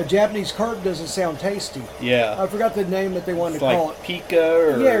a Japanese carp doesn't sound tasty. Yeah. I forgot the name that they wanted It's to call like it.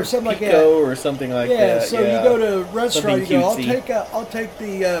 pica Or something like that. pico or something like Yeah, that. so you go to a restaurant, Something you go, cutesy. I'll take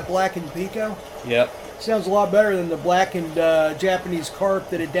the blackened pico. Yep. Sounds a lot better than the blackened Japanese carp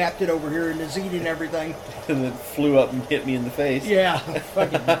that adapted over here and is eating everything. And it flew up and hit me in the face. Yeah,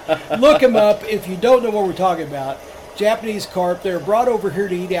 fucking look them up if you don't know what we're talking about. Japanese carp, they're brought over here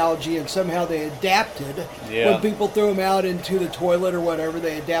to eat algae, and somehow they adapted. Yeah. When people threw them out into the toilet or whatever,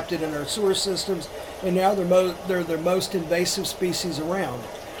 they adapted in our sewer systems, and now they're the most invasive species around.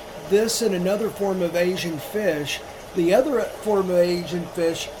 This and another form of Asian fish. The other form of Asian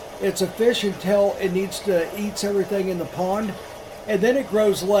fish, it's a fish until it eats everything in the pond, and then it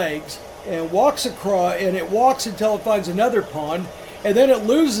grows legs and walks across, and it walks until it finds another pond, and then it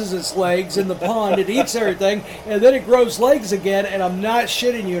loses its legs in the pond. It eats everything, and then it grows legs again. And I'm not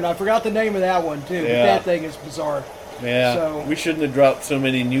shitting you, and I forgot the name of that one too. But Yeah. that thing is bizarre. Yeah, So- we shouldn't have dropped so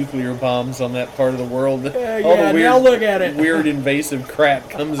many nuclear bombs on that part of the world. Yeah, now look at it. Weird invasive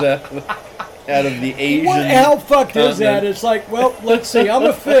crap comes out of the Asian. How fucked is that? continent. It's like, well, let's see. I'm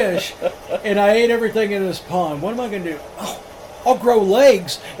a fish, and I ate everything in this pond. What am I going to do? Oh, I'll grow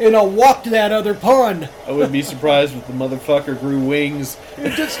legs, and I'll walk to that other pond. I wouldn't be surprised if the motherfucker grew wings.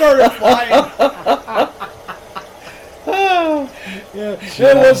 It just started flying. Yeah,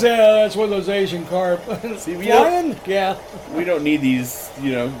 it was. That's one of those Asian carp. See, we Flying? Yeah. We don't need these,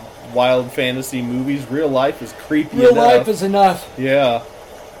 wild fantasy movies. Real life is creepy Real enough. life is enough. Yeah.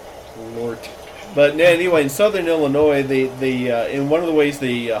 Lord. But anyway, in southern Illinois, they in one of the ways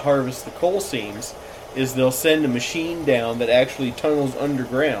they harvest the coal seams is they'll send a machine down that actually tunnels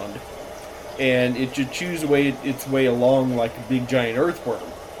underground, and it just chews its way along like a big giant earthworm,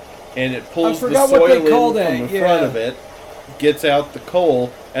 and it pulls the forgot what soil they call in that, from the front yeah. of it, gets out the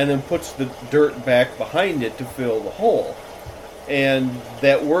coal, and then puts the dirt back behind it to fill the hole. And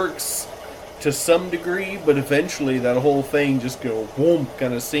that works to some degree, but eventually that whole thing just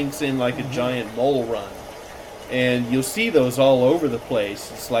kind of sinks in like a giant mole run. And you'll see those all over the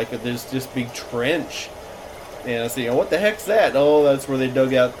place. It's like there's this big trench. And I say, what the heck's that? Oh, that's where they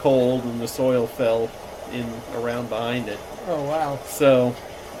dug out coal and the soil fell in around behind it. Oh wow. So,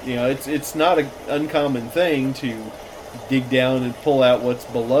 it's not an uncommon thing to dig down and pull out what's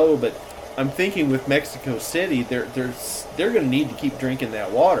below, but I'm thinking with Mexico City, they're going to need to keep drinking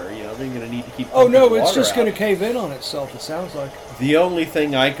that water. They're going to need to keep. Oh no, pumping it's water just going to out. cave in on itself. It sounds like. The only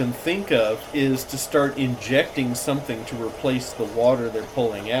thing I can think of is to start injecting something to replace the water they're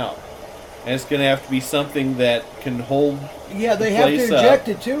pulling out, and it's going to have to be something that can hold. Yeah, they the have to place inject up.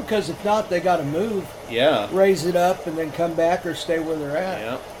 it too, because if not, they got to move, Yeah. raise it up, and then come back or stay where they're at.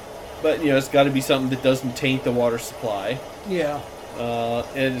 Yeah. But it's got to be something that doesn't taint the water supply. Yeah.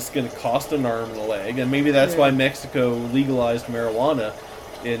 And it's going to cost an arm and a leg, and maybe that's Yeah. why Mexico legalized marijuana,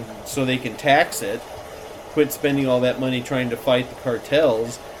 and so they can tax it, quit spending all that money trying to fight the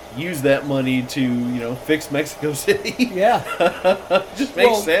cartels, use that money to fix Mexico City. Yeah. Just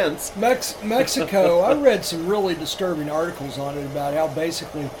makes Well, sense. Mexico, I read some really disturbing articles on it about how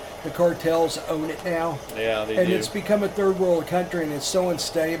basically the cartels own it now. Yeah, they And do. it's become a third world country, and it's so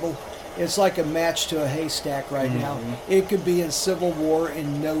unstable. It's like a match to a haystack right now. It could be in civil war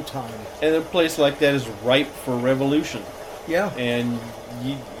in no time. And a place like that is ripe for revolution. Yeah. And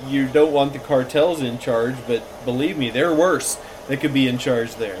you don't want the cartels in charge, but believe me, they're worse. They could be in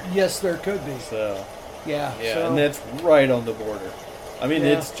charge there. Yes, there could be. So, Yeah. yeah, so, and that's right on the border. I mean,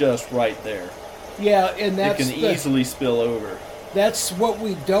 Yeah. it's just right there. yeah, and It that's can easily spill over. that's what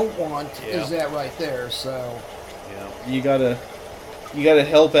we don't want. Yeah. Is that right there? So Yeah, you gotta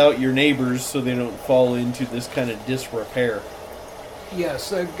help out your neighbors so they don't fall into this kind of disrepair. yes,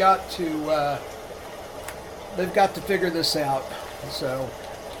 they've got to figure this out. So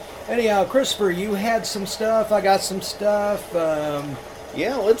anyhow, Christopher, you had some stuff. I got some stuff.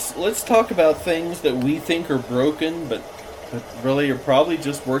 Yeah, let's talk about things that we think are broken, but really are probably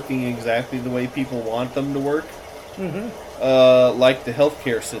just working exactly the way people want them to work. Like the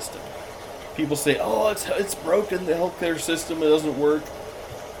healthcare system. People say, "Oh, it's broken. The healthcare system, it doesn't work."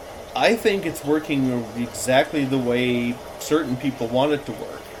 I think it's working exactly the way certain people want it to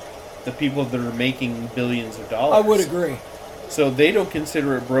work. The people that are making billions of dollars. I would agree. So they don't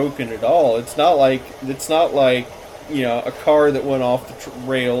consider it broken at all. It's not like a car that went off the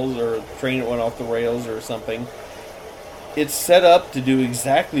rails or a train that went off the rails or something. It's set up to do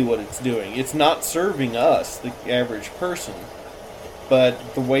exactly what it's doing. It's not serving us, the average person.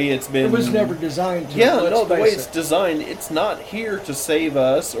 But the way it's been... It was never designed to. Yeah, let's no, the way face it's it. designed, it's not here to save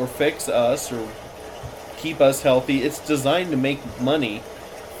us or fix us or keep us healthy. It's designed to make money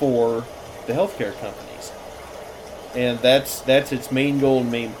for the healthcare companies. And that's its main goal and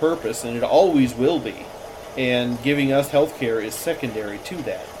main purpose, and it always will be. And giving us healthcare is secondary to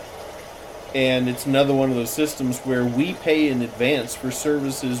that. And it's another one of those systems where we pay in advance for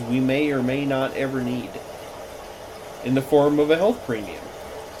services we may or may not ever need in the form of a health premium.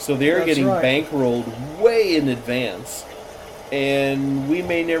 So they're That's getting right. bankrolled way in advance, and we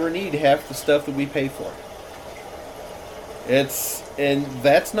may never need half the stuff that we pay for. And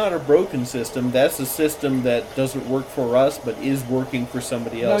that's not a broken system. That's a system that doesn't work for us, but is working for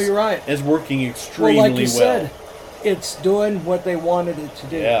somebody No, else. you're right. It's working extremely Well, like you well. said, it's doing what they wanted it to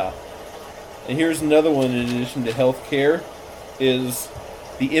do. Yeah. And here's another one in addition to healthcare, is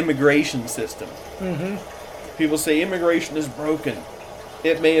the immigration system. Mm-hmm. People say immigration is broken.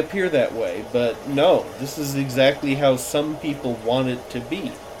 It may appear that way, but no, this is exactly how some people want it to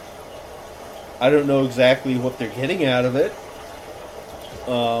be. I don't know exactly what they're getting out of it.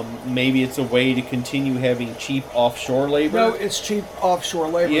 Maybe it's a way to continue having cheap offshore labor. No, it's cheap offshore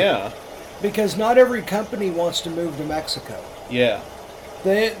labor. Yeah, Because not every company wants to move to Mexico. yeah,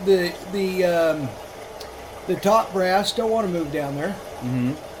 The top brass don't want to move down there.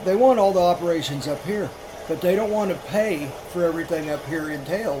 mm-hmm. They want all the operations up here, but they don't want to pay for everything up here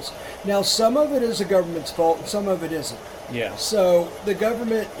entails. Now, some of it is the government's fault, and some of it isn't. yeah, So the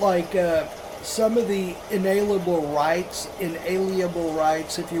government, some of the inalienable rights,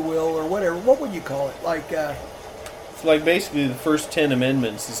 if you will, or whatever. What would you call it? It's like basically the first 10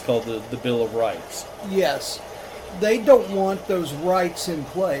 amendments is called the Bill of Rights. Yes, they don't want those rights in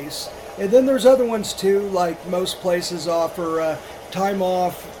place. And then there's other ones too, like most places offer time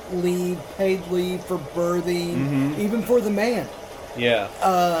off leave, paid leave for birthing, even for the man. Yeah,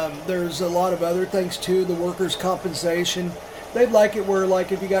 There's a lot of other things too, the workers' compensation. They'd like it where,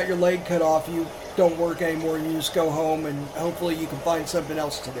 like, if you got your leg cut off, you don't work anymore and you just go home and hopefully you can find something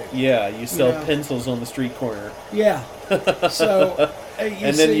else to do. yeah, you sell Yeah. pencils on the street corner. Yeah. So,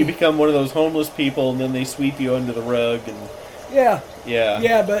 And then you become one of those homeless people, and then they sweep you under the rug, and Yeah. yeah,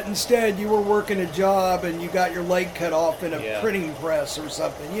 Yeah, but instead you were working a job and you got your leg cut off in a Yeah. printing press or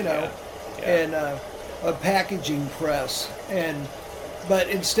something, Yeah. and a packaging press. But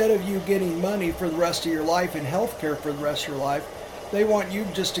instead of you getting money for the rest of your life and health care for the rest of your life, they want you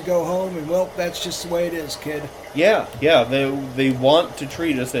just to go home and, well, that's just the way it is, kid. yeah. They want to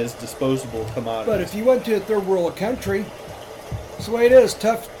treat us as disposable commodities. But if you went to a third world country, it's the way it is.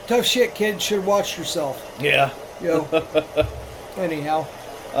 Tough shit, kid. Should watch yourself. yeah, You know. Anyhow.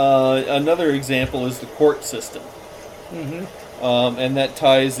 another example is the court system, and that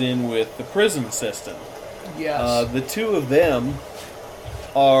ties in with the prison system. Yes. The two of them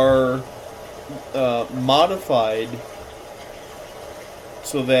are modified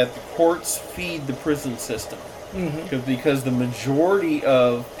so that the courts feed the prison system. Because the majority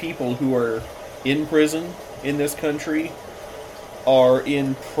of people who are in prison in this country are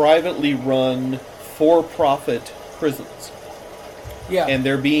in privately run, for-profit prisons. Yeah. And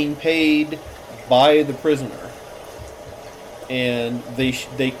they're being paid by the prisoner. And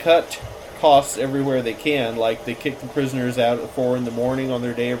they cut costs everywhere they can. Like, they kick the prisoners out at 4 in the morning on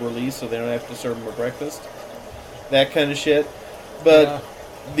their day of release so they don't have to serve them a breakfast. That kind of shit. But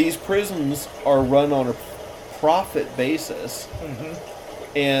these prisons are run on a profit basis.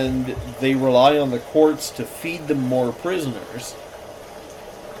 And they rely on the courts to feed them more prisoners.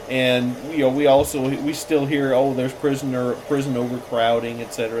 And we still hear, oh, there's prison overcrowding,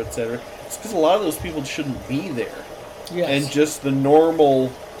 etc., etc. It's because a lot of those people shouldn't be there. Yes. And just the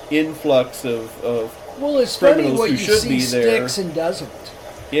normal influx of well, it's funny criminals what who you should see be there. sticks and doesn't.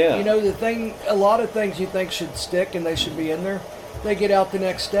 Yeah. You know, a lot of things you think should stick and they should be in there, they get out the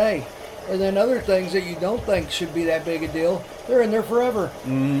next day. And then other things that you don't think should be that big a deal, they're in there forever.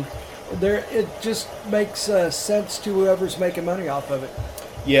 It just makes sense to whoever's making money off of it.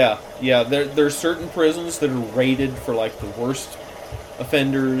 Yeah. There's certain prisons that are rated for like the worst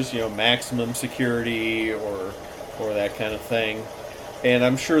offenders, maximum security or that kind of thing. And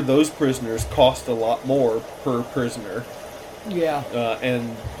I'm sure those prisoners cost a lot more per prisoner. Yeah.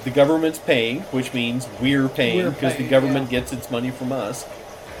 And the government's paying, which means we're paying because the government gets its money from us.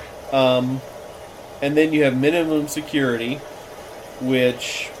 And then you have minimum security,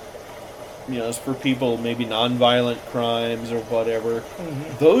 which, is for people, maybe nonviolent crimes or whatever.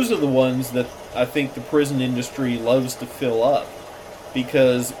 Those are the ones that I think the prison industry loves to fill up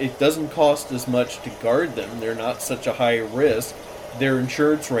because it doesn't cost as much to guard them. They're not such a high risk. Their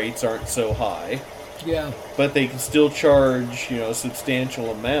insurance rates aren't so high. Yeah. But they can still charge, a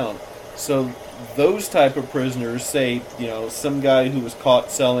substantial amount. So those type of prisoners, say, some guy who was caught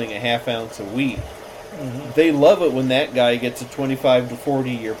selling a half ounce of weed, they love it when that guy gets a 25 to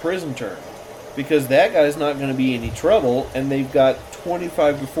 40 year prison term. Because that guy's not going to be any trouble, and they've got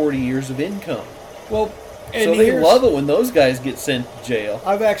 25 to 40 years of income. Well, and so they love it when those guys get sent to jail.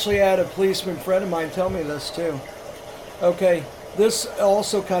 I've actually had a policeman friend of mine tell me this too. Okay, this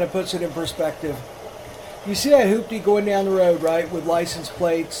also kind of puts it in perspective. You see that hoopty going down the road, right, with license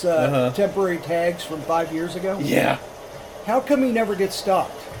plates, temporary tags from 5 years ago? Yeah. How come he never gets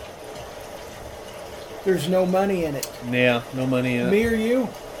stopped? There's no money in it. Yeah, no money in it. Me or you,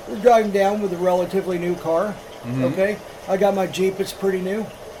 we're driving down with a relatively new car, okay? I got my Jeep, it's pretty new.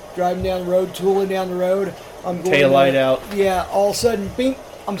 Driving down the road, tooling down the road. I'm going taillight out. Yeah, all of a sudden, bing,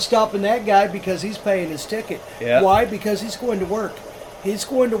 I'm stopping that guy because he's paying his ticket. Yeah. Why? Because he's going to work. He's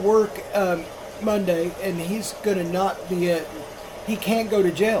going to work Monday, and he's going to not be he can't go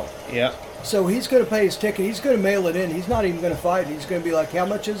to jail. Yeah. So he's going to pay his ticket. He's going to mail it in. He's not even going to fight. He's going to be like, how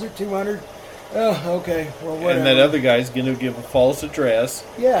much is it? 200? Oh, okay. Well, whatever. And that other guy's going to give a false address.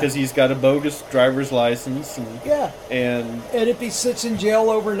 Yeah. Because he's got a bogus driver's license. And, yeah. And if he sits in jail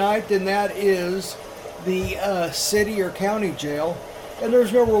overnight, then that is the city or county jail. And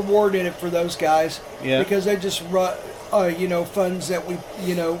there's no reward in it for those guys. Yeah. Because they just run, funds that we,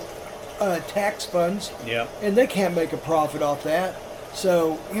 tax funds. Yeah. And they can't make a profit off that.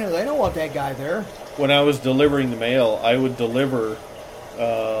 So, they don't want that guy there. When I was delivering the mail, I would deliver,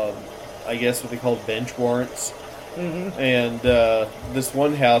 I guess what they called bench warrants. And this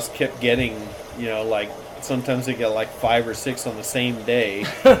one house kept getting, sometimes they get like 5 or 6 on the same day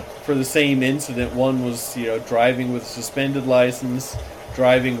for the same incident. One was, driving with a suspended license,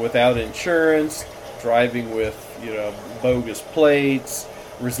 driving without insurance, driving with, bogus plates,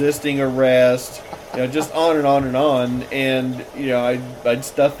 resisting arrest, just on and on and on. And, I'd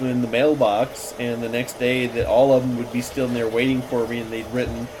stuff them in the mailbox, and the next day that all of them would be still in there waiting for me, and they'd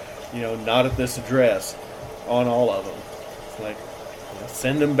written, not at this address on all of them. It's like,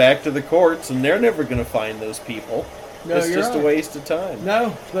 send them back to the courts, and they're never going to find those people. No, it's you're just right. a waste of time.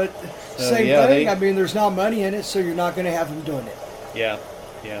 No, but So, same yeah, thing. I mean, there's not money in it, so you're not going to have them doing it. Yeah.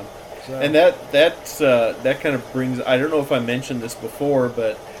 So. And that kind of brings, I don't know if I mentioned this before,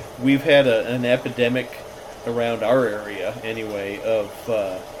 but we've had an epidemic around our area anyway of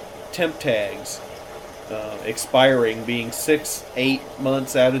temp tags expiring, being 6-8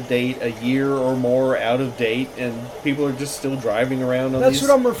 months out of date, a year or more out of date, and people are just still driving around on That's these.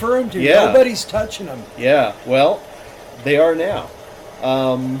 what I'm referring to. Yeah. Nobody's touching them. Yeah, well, they are now.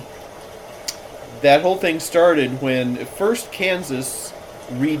 That whole thing started when first Kansas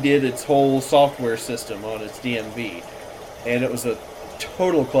redid its whole software system on its DMV, and it was a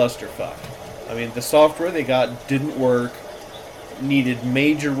total clusterfuck. I mean, the software they got didn't work, needed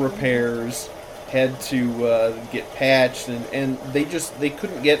major repairs. had to get patched, and they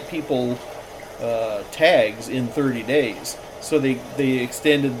couldn't get people tags in 30 days. So they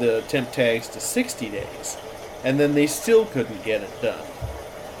extended the temp tags to 60 days, and then they still couldn't get it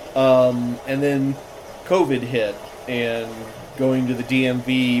done. And then COVID hit, and going to the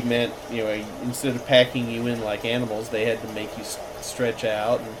DMV meant, instead of packing you in like animals, they had to make you stretch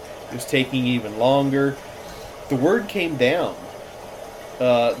out, and it was taking even longer. The word came down.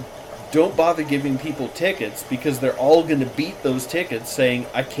 Don't bother giving people tickets, because they're all going to beat those tickets saying,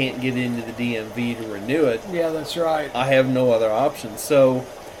 I can't get into the DMV to renew it. Yeah, that's right. I have no other option. So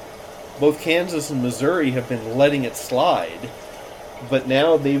both Kansas and Missouri have been letting it slide. But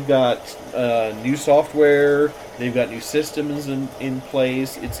now they've got new software, they've got new systems in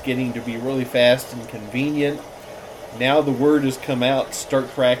place. It's getting to be really fast and convenient. Now the word has come out, start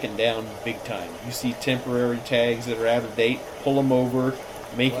cracking down big time. You see temporary tags that are out of date, pull them over,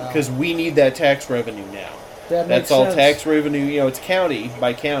 because we need that tax revenue now. That's all sense. Tax revenue. It's county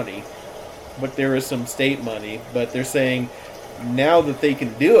by county, but there is some state money. But they're saying now that they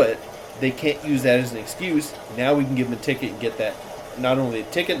can do it, they can't use that as an excuse. Now we can give them a ticket and get that, not only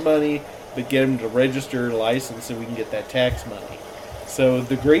the ticket money, but get them to register and license, so we can get that tax money. So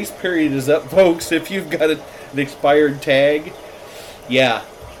the grace period is up, folks. If you've got an expired tag, yeah,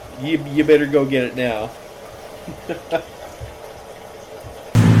 you better go get it now.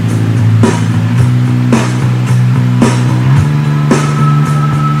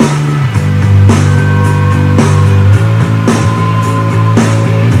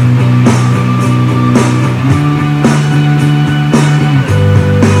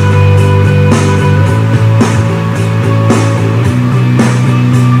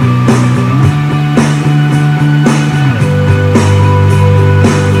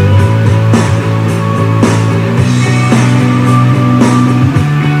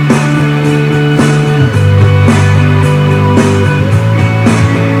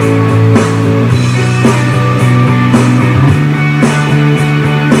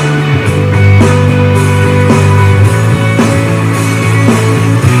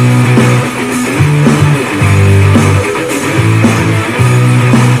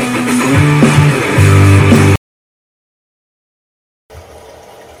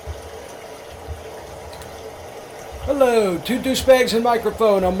 Hello, two douchebags and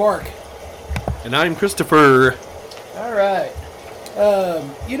microphone. I'm Mark. And I'm Christopher. All right.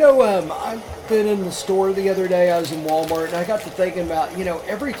 I've been in the store the other day. I was in Walmart, and I got to thinking about,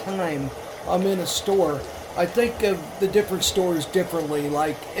 every time I'm in a store, I think of the different stores differently,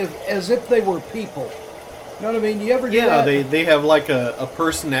 like as if they were people. You know what I mean? You ever do that? Yeah, they have like a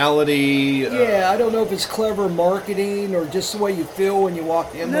personality. Yeah, I don't know if it's clever marketing or just the way you feel when you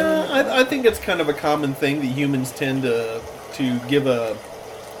walk in No, there. I think it's kind of a common thing that humans tend to give a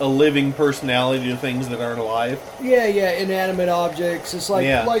living personality to things that aren't alive. Yeah, inanimate objects. It's like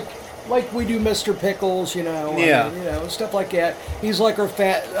like we do Mr. Pickles, Yeah. Stuff like that. He's like our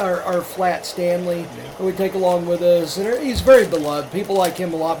flat Stanley that we take along with us, and he's very beloved. People like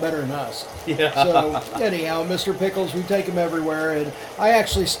him a lot better than us. Yeah. So anyhow, Mr. Pickles, we take him everywhere, and I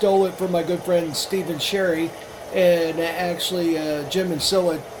actually stole it from my good friend Stephen Sherry, and actually Jim and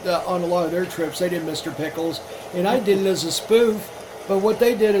Scylla on a lot of their trips they did Mr. Pickles, and I did it as a spoof. But what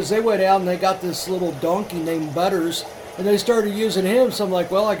they did is they went out and they got this little donkey named Butters, and they started using him. So I'm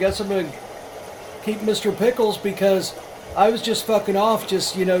like, well, I guess I'm going to keep Mr. Pickles, because I was just fucking off,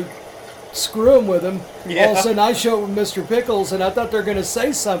 just, screwing with him. Yeah. All of a sudden I show up with Mr. Pickles, and I thought they were going to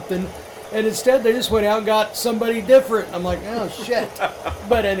say something, and instead they just went out and got somebody different. I'm like, oh, shit.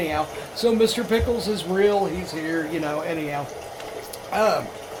 But anyhow, so Mr. Pickles is real. He's here, anyhow.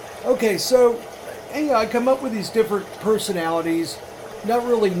 Okay, so, I come up with these different personalities. Not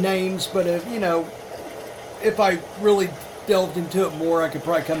really names, but if I really delved into it more, I could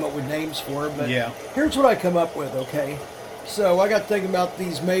probably come up with names for them. But Yeah. here's what I come up with, okay? So I got thinking about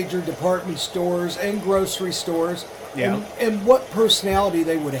these major department stores and grocery stores, Yeah. and what personality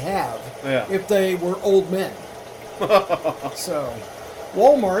they would have if they were old men. So,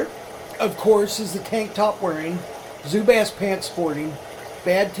 Walmart, of course, is the tank top wearing, Zubaz pants sporting,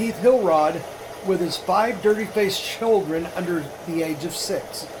 bad teeth Hill Rod with his 5 dirty-faced children under the age of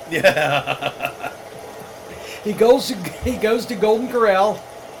 6. Yeah. He goes to Golden Corral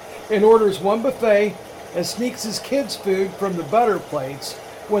and orders one buffet and sneaks his kids' food from the butter plates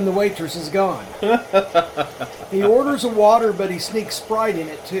when the waitress is gone. He orders a water, but he sneaks Sprite in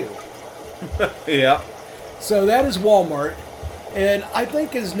it too. Yeah. So that is Walmart, and I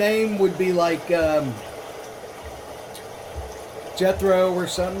think his name would be like Jethro or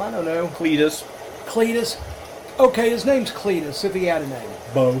something. I don't know. Cletus. Cletus. Okay, his name's Cletus if he had a name.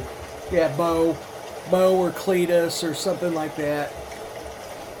 Bo. Yeah, Bo or Cletus or something like that.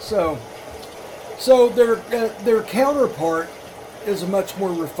 So their counterpart is a much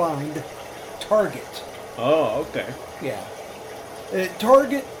more refined Target. Oh, okay. Yeah.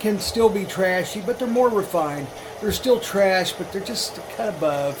 Target can still be trashy, but they're more refined. They're still trash, but they're just a cut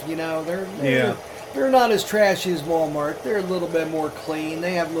above. You know, they're not as trashy as Walmart. They're a little bit more clean.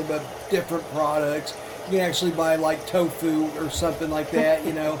 They have a little bit different products. You can actually buy like tofu or something like that,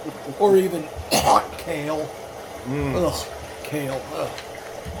 you know, or even kale. Ugh, kale. Ugh.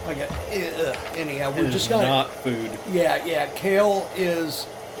 I got. Anyhow, we're It just is not. not food. Yeah. Kale is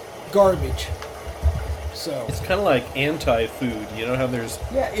garbage. So It's kind of like anti-food. You know how there's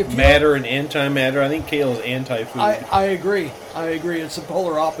if you matter and antimatter? I think kale is anti-food. I agree. It's the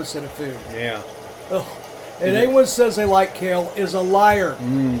polar opposite of food. yeah. Ugh. And anyone says they like kale is a liar.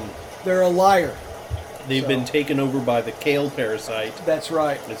 They're a liar. They've been taken over by the kale parasite. That's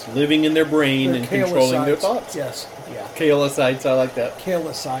right. It's living in their brain They're and controlling their kaleicides. thoughts. Yes. Yeah. Kaleicides, I like that.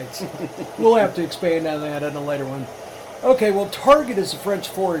 Kaleicides. We'll have to expand on that in a later one. Okay, well, Target is a French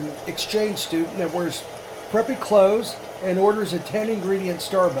foreign exchange student that wears preppy clothes and orders a 10-ingredient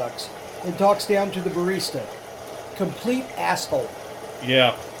Starbucks and talks down to the barista. Complete asshole.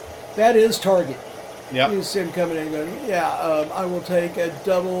 Yeah. That is Target. Yep. You see him coming in and going, I will take a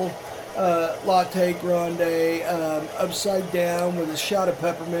double latte grande upside down with a shot of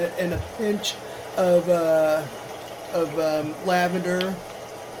peppermint and a pinch of lavender.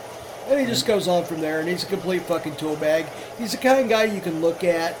 And he just goes on from there, and he's a complete fucking tool bag. He's the kind of guy you can look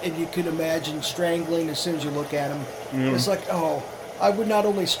at and you can imagine strangling as soon as you look at him. It's like, oh, I would not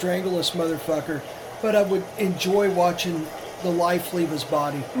only strangle this motherfucker, but I would enjoy watching the life leave his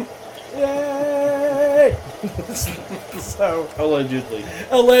body. Yay! So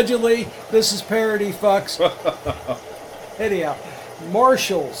allegedly, this is parody, fucks. Anyhow,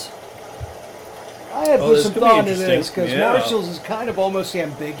 Marshalls. I had put this some could be thought into interesting. this because Yeah. Marshalls is kind of almost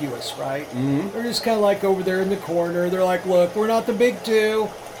ambiguous, right? They're just kind of like over there in the corner. They're like, look, we're not the big two.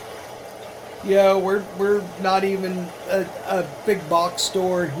 Yeah, we're not even a big box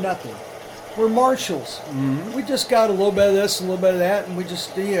store, nothing. We're Marshalls. We just got a little bit of this, a little bit of that, and we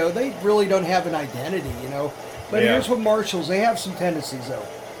just, they really don't have an identity, But Yeah. here's what Marshalls, they have some tendencies, though.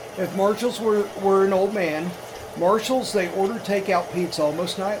 If Marshalls were an old man, Marshalls, they order takeout pizza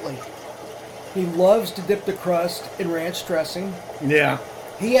almost nightly. He loves to dip the crust in ranch dressing. Yeah.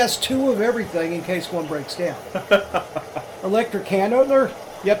 He has 2 of everything in case one breaks down. Electric can opener?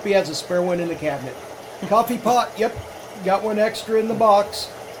 Yep, he has a spare one in the cabinet. Coffee pot? Yep, got one extra in the box.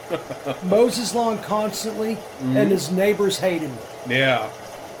 Mows his lawn constantly, and his neighbors hate him. Yeah.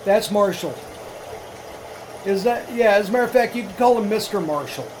 That's Marshall. Is that? Yeah, as a matter of fact, you can call him Mr.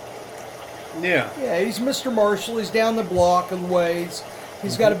 Marshall. Yeah. Yeah, he's Mr. Marshall. He's down the block a ways.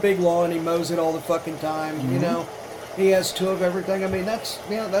 He's got a big lawn. He mows it all the fucking time, He has 2 of everything. I mean, that's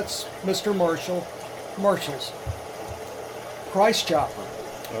Mr. Marshall. Marshalls. Price chopper.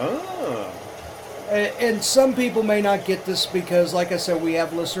 Oh. And some people may not get this because, like I said, we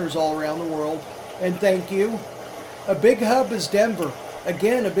have listeners all around the world. And thank you. A big hub is Denver.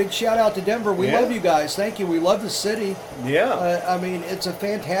 Again, a big shout out to Denver. We love you guys. Thank you. We love the city. Yeah. I mean, it's a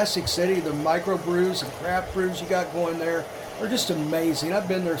fantastic city. The microbrews and craft brews you got going there are just amazing. I've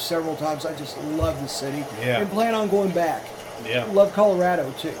been there several times. I just love the city. Yeah. And plan on going back. Yeah. Love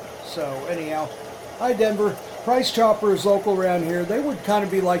Colorado, too. So, anyhow, hi, Denver. Price Chopper is local around here. They would kind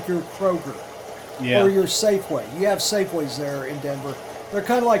of be like your Kroger. Yeah. Or your Safeway. You have Safeways there in Denver. They're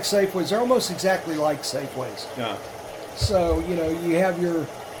kind of like Safeways. They're almost exactly like Safeways. Yeah. So, you have your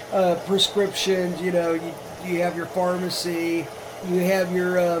prescriptions, you have your pharmacy, you have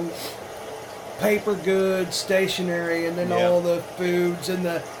your paper goods, stationery, and then all the foods and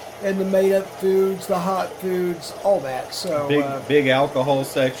the made-up foods, the hot foods, all that. So big alcohol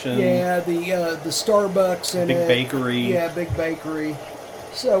section. Yeah, the Starbucks and big bakery. Yeah, big bakery.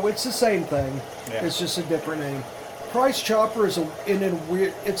 So it's the same thing. Yeah. It's just a different name. Price Chopper is in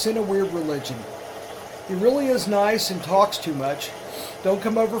a weird religion. He really is nice and talks too much. Don't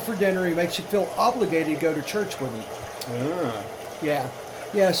come over for dinner. He makes you feel obligated to go to church with him. Ah. Yeah.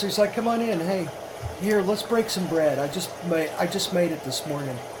 Yeah, so he's like, come on in. Hey, here, let's break some bread. I just made it this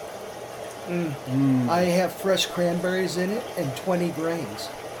morning. I have fresh cranberries in it and 20 grains.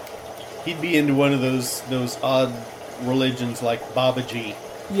 He'd be into one of those odd religions like Babaji.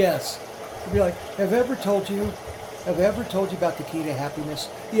 Yes. He'd be like, have I ever told you about the key to happiness?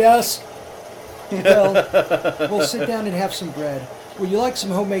 Yes. Well, we'll sit down and have some bread. Would you like some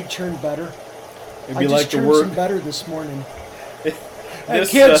homemade churned butter? It'd I be just like the churned word. some butter this morning.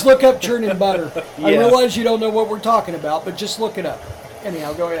 This, Kids, look up churning butter. I Yeah. realize you don't know what we're talking about, but just look it up.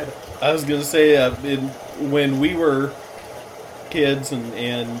 Anyhow, go ahead. I was gonna say, when we were kids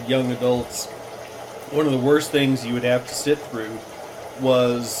and young adults, one of the worst things you would have to sit through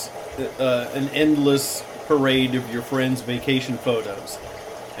was an endless parade of your friends' vacation photos.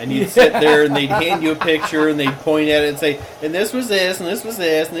 And you'd sit there and they'd hand you a picture and they'd point at it and say, and this was this, and this was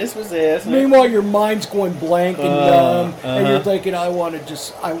this, and this was this. Meanwhile, your mind's going blank and numb, and you're thinking, I want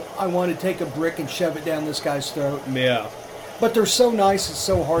to take a brick and shove it down this guy's throat. Yeah. But they're so nice, it's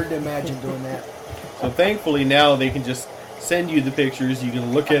so hard to imagine doing that. So thankfully now they can just send you the pictures. You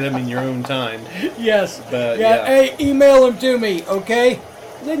can look at them in your own time. Yes. But, yeah. yeah. Hey, email them to me, okay?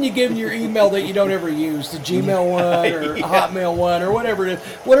 Then you give them your email that you don't ever use, the Gmail one or Yeah. Hotmail one or whatever it is.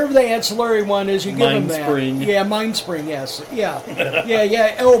 Whatever the ancillary one is, you give them that. Mindspring. Yeah, Mindspring, yes. Yeah.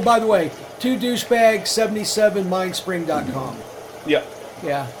 Yeah. Oh, by the way, 2douchebags77mindspring.com. Yeah.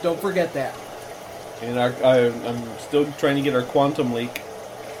 Yeah, don't forget that. And I'm still trying to get our Quantum Leak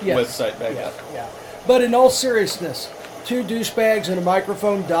Yes. website back up. Yeah. But in all seriousness,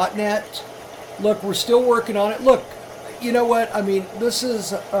 2douchebagsandamicrophone.net. Look, we're still working on it. Look, you know what? I mean, this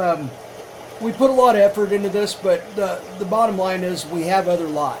is, we put a lot of effort into this, but the bottom line is we have other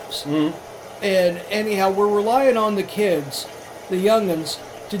lives. Mm-hmm. And anyhow, we're relying on the kids, the young'uns,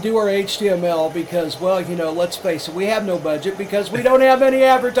 to do our HTML because, well, you know, let's face it, we have no budget because we don't have any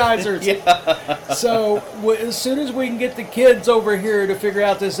advertisers. So as soon as we can get the kids over here to figure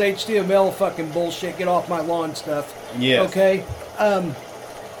out this HTML fucking bullshit, get off my lawn stuff. Yes. Okay.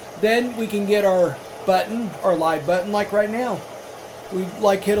 Then we can get our button, our live button, like right now. We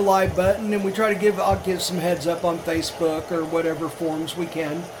like hit a live button, and we try to I'll give some heads up on Facebook or whatever forms we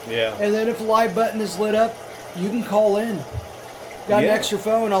can. Yeah. And then if the live button is lit up, you can call in. Got an Yeah. extra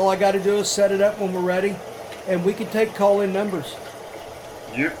phone, all I got to do is set it up when we're ready, and we can take call-in numbers.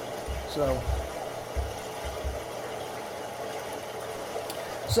 Yep.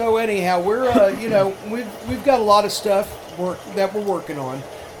 So anyhow, we're we've got a lot of stuff that we're working on,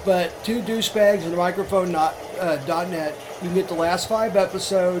 but 2douchebagsandamicrophone.net, you can get the last 5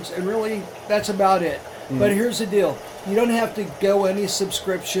 episodes, and really that's about it. But here's the deal: you don't have to go any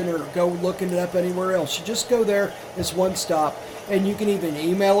subscription or go looking it up anywhere else. You just go there. It's one stop. And you can even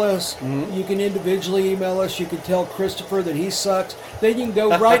email us. You can individually email us. You can tell Christopher that he sucks. Then you can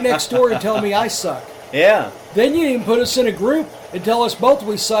go right next door and tell me I suck. Yeah. Then you can even put us in a group and tell us both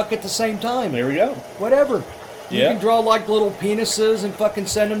we suck at the same time. There we go. Whatever. You Yeah. can draw like little penises and fucking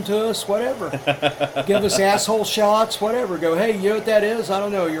send them to us. Whatever. Give us asshole shots. Whatever. Go, hey, you know what that is? I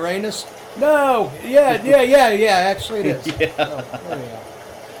don't know. Uranus? No. Yeah. Actually, it is. Yeah. So, there you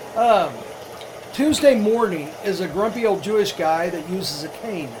go. Tuesday Morning is a grumpy old Jewish guy that uses a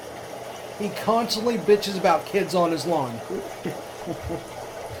cane. He constantly bitches about kids on his lawn.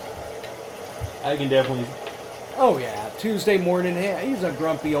 I can definitely. Oh yeah, Tuesday Morning. Yeah, he's a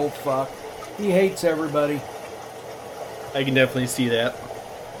grumpy old fuck. He hates everybody. I can definitely see that.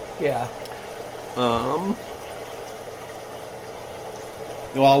 Yeah. Well,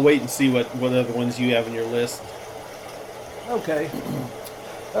 I'll wait and see what other ones you have on your list. Okay.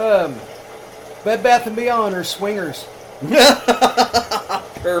 Bed Bath & Beyond or swingers.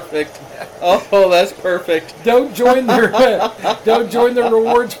 Perfect. Oh, that's perfect. Don't join their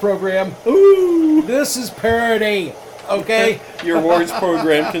rewards program. Ooh. This is parody. Okay. Your rewards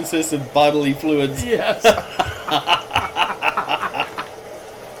program consists of bodily fluids. Yes.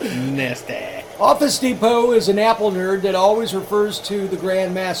 Nasty. Office Depot is an Apple nerd that always refers to the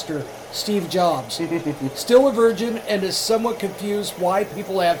Grand Master, Steve Jobs. Still a virgin and is somewhat confused why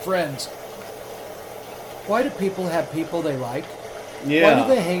people have friends. Why do people have people they like? Yeah. Why do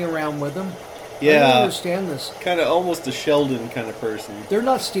they hang around with them? I Yeah. don't understand this. Kind of almost a Sheldon kind of person. They're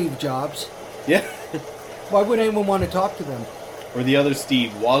not Steve Jobs. Yeah. Why would anyone want to talk to them? Or the other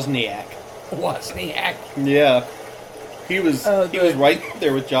Steve, Wozniak. Wozniak. Yeah. He was right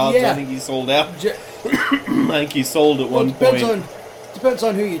there with Jobs. Yeah. I think he sold out. I think he sold at one depends point. Depends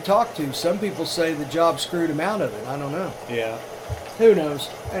on who you talk to. Some people say the job screwed him out of it. I don't know. Yeah. Who knows?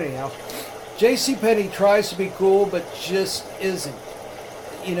 Anyhow, JCPenney tries to be cool, but just isn't.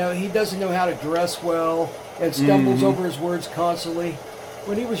 You know, he doesn't know how to dress well and stumbles over his words constantly.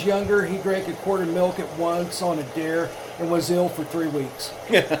 When he was younger, he drank a quart of milk at once on a dare and was ill for 3 weeks.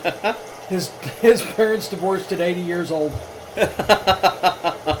 His parents divorced at 80 years old.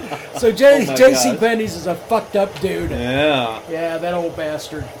 So JCPenney's is a fucked up dude. Yeah. Yeah, that old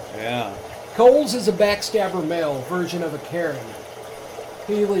bastard. Yeah. Coles is a backstabber male version of a Karen.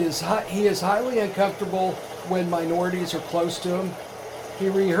 He is highly uncomfortable when minorities are close to him. He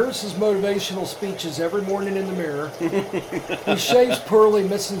rehearses motivational speeches every morning in the mirror. He shaves poorly,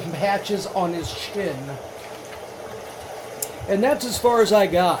 missing patches on his chin. And that's as far as I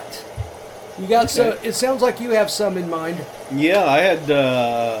got. You got Okay. It sounds like you have some in mind. Yeah, I had.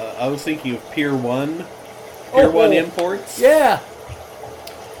 I was thinking of Pier 1. Pier 1 Imports. Yeah.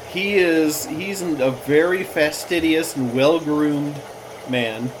 He's a very fastidious and well-groomed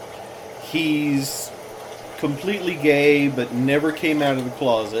man. He's completely gay, but never came out of the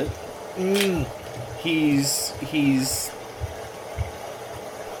closet. He's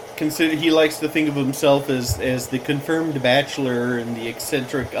consider he likes to think of himself as the confirmed bachelor and the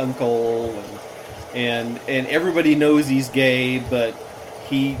eccentric uncle, and everybody knows he's gay, but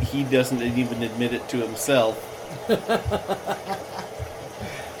he doesn't even admit it to himself.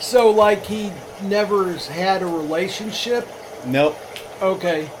 So, like, he never has had a relationship? Nope.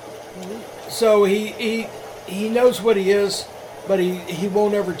 Okay. So he knows what he is, but he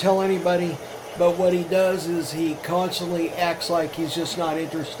won't ever tell anybody. But what he does is he constantly acts like he's just not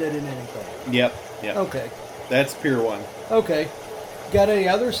interested in anything. Yep. Okay. That's Pier 1. Okay. Got any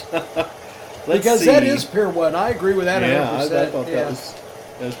others? Let's Because see. that is Pier 1. I agree with that 100%. Yeah, I thought yeah. that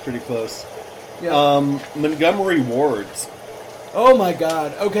was pretty close. Yeah. Montgomery Wards. Oh my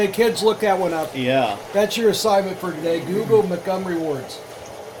God. Okay, kids, look that one up. Yeah. That's your assignment for today. Google Montgomery Wards.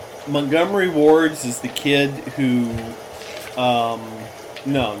 Montgomery Wards is the kid who,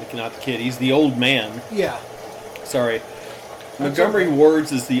 no, not the kid. He's the old man. Yeah. Sorry. Montgomery okay.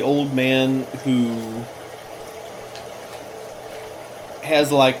 Wards is the old man who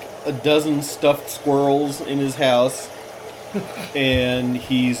has like a dozen stuffed squirrels in his house, and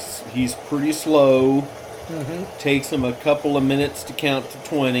he's pretty slow. Takes him a couple of minutes to count to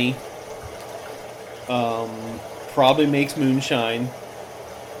 20. Probably makes moonshine.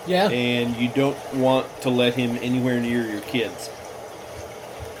 Yeah. And you don't want to let him anywhere near your kids.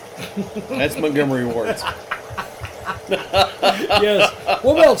 That's Montgomery Wards. Yes.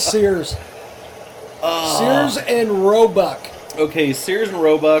 What about Sears? Sears and Roebuck. Okay, Sears and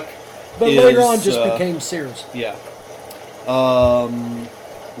Roebuck. But later on just became Sears. Yeah.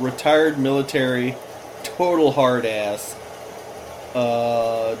 Retired military, total hard ass.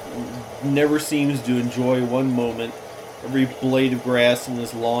 Never seems to enjoy one moment. Every blade of grass in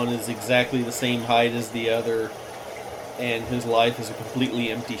his lawn is exactly the same height as the other, and his life is a completely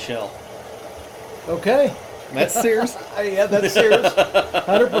empty shell. Okay. That's Sears. Yeah, that's Sears.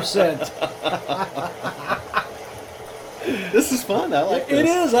 100%. This is fun. I like this. It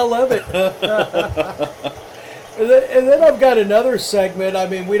is. I love it. And then I've got another segment. I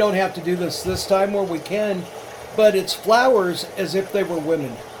mean, we don't have to do this time where we can, but it's flowers as if they were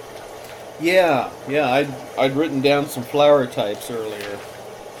women. Yeah. I'd written down some flower types earlier.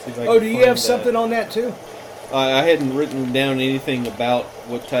 See if I Oh, can do you find have that. something on that too? I hadn't written down anything about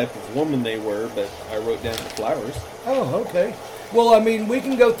what type of woman they were, but I wrote down the flowers. Oh, okay. Well, I mean, we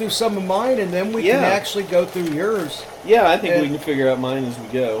can go through some of mine, and then we can Yeah. actually go through yours. Yeah, I think we And- can figure out mine as we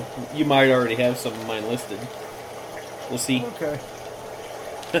go. You might already have some of mine listed. We'll see. Okay.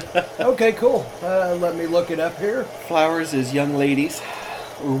 Okay, cool. Let me look it up here. Flowers as young ladies,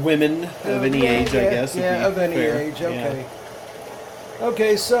 or women of any Yeah, age, I yeah, guess. would Yeah, be of any fair. age. Yeah. Okay.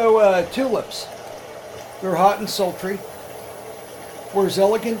 Okay, so tulips. They're hot and sultry. Wears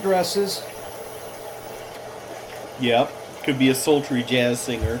elegant dresses. Yep. Could be a sultry jazz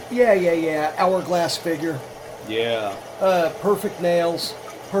singer. Yeah. Hourglass figure. Yeah. Perfect nails.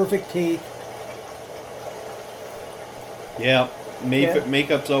 Perfect teeth. Yeah. Yeah.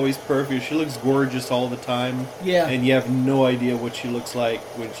 Makeup's always perfect. She looks gorgeous all the time. Yeah. And you have no idea what she looks like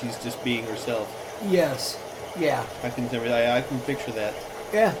when she's just being herself. Yes. Yeah. I can picture that.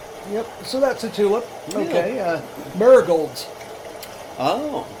 Yeah. Yep. So that's a tulip. Yeah. Okay. Marigolds.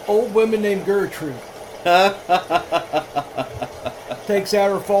 Oh. Old woman named Gertrude. Takes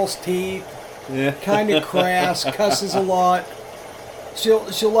out her false teeth. Yeah. Kind of crass. Cusses a lot.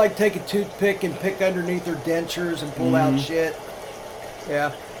 She'll like take a toothpick and pick underneath her dentures and pull out shit.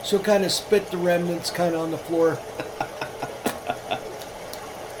 Yeah. She'll kind of spit the remnants kind of on the floor.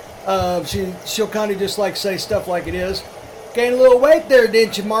 She'll kind of just like say stuff like it is. Gained a little weight there,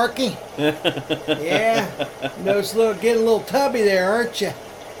 didn't you, Marky? Yeah. Getting a little tubby there, aren't you?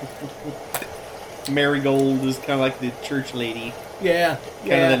 Marigold is kind of like the church lady. Yeah.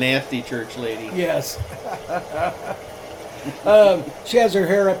 Kind of the nasty church lady. Yes. She has her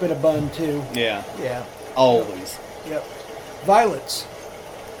hair up in a bun too. Yeah. Yeah. Always. Yep. Violets.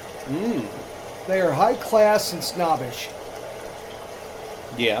 Mm. They are high class and snobbish.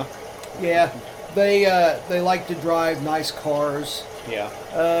 Yeah. Yeah. They like to drive nice cars. Yeah.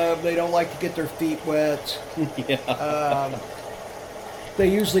 They don't like to get their feet wet. Yeah.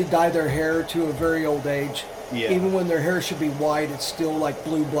 They usually dye their hair to a very old age. Yeah. Even when their hair should be white, it's still like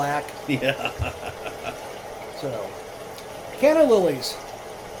blue-black. Yeah. So, Canna lilies.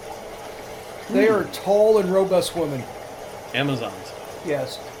 They are tall and robust women. Amazons.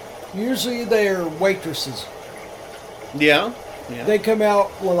 Yes. Usually they are waitresses. Yeah. Yeah. They come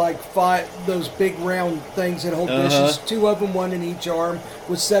out with like 5, those big round things that hold dishes. 2 of them, 1 in each arm,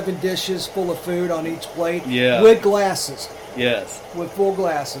 with 7 dishes full of food on each plate. Yeah. With glasses. Yes. With full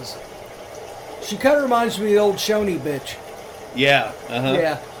glasses. She kind of reminds me of the old Shoney bitch. Yeah. Uh-huh.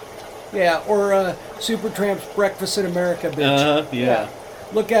 Yeah. Yeah. Or Supertramp's Breakfast in America bitch. Uh-huh. Yeah.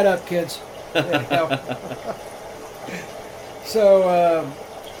 Look that up, kids. There you go. So,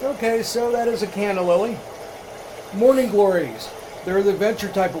 okay, so that is a canna lily. Morning glories. They're the adventure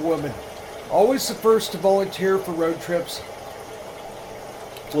type of women. Always the first to volunteer for road trips.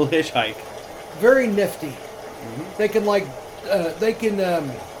 We'll hitchhike. Very nifty. They can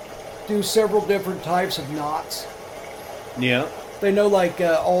do several different types of knots. Yeah. They know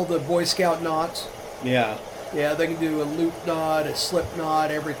all the Boy Scout knots. Yeah. Yeah, they can do a loop knot, a slip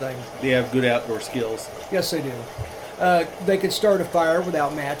knot, everything. They have good outdoor skills. Yes, they do. They can start a fire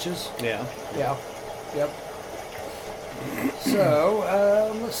without matches. Yeah. Yeah. Yep. So,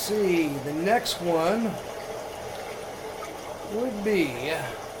 let's see. The next one would be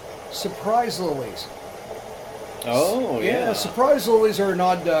surprise lilies. Oh, yeah. Surprise lilies are an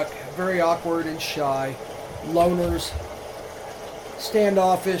odd duck. Very awkward and shy. Loners.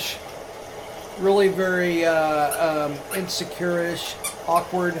 Standoffish. Really very insecure-ish.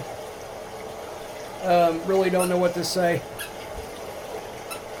 Awkward. Really don't know what to say.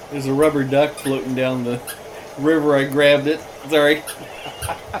 There's a rubber duck floating down the river. I grabbed it. Sorry.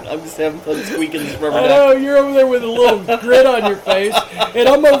 I'm just having fun squeaking this rubber I duck. know, you're over there with a little grin on your face, and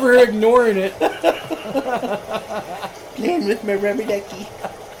I'm over here ignoring it. Playing with my rubber ducky.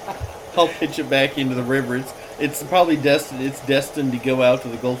 I'll pitch it back into the river. It's probably destined. It's destined to go out to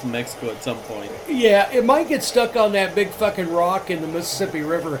the Gulf of Mexico at some point. Yeah, it might get stuck on that big fucking rock in the Mississippi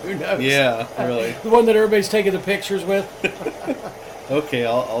River. Who knows? Yeah, really. The one that everybody's taking the pictures with. Okay,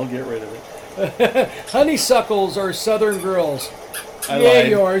 I'll get rid of it. Honeysuckles are southern girls. I yeah, lied.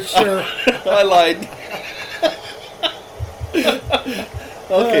 you are, sure. I lied.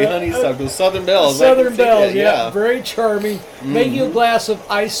 Okay, honeysuckles, Southern Bells. I can Southern see Bells, that, yeah. Very charming. Make you a glass of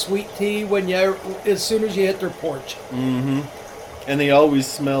iced sweet tea as soon as you hit their porch. Mm-hmm. And they always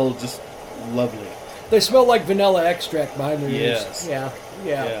smell just lovely. They smell like vanilla extract behind their Yes. ears. Yeah,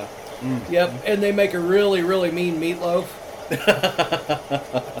 yeah. Yeah. Mm. Yep, and they make a really, really mean meatloaf.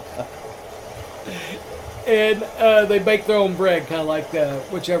 And they bake their own bread, kind of like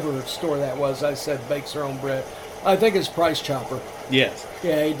whichever store that was. I said bakes their own bread. I think it's Price Chopper. Yes.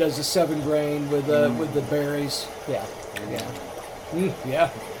 Yeah, he does the 7 grain with the berries. Yeah, yeah,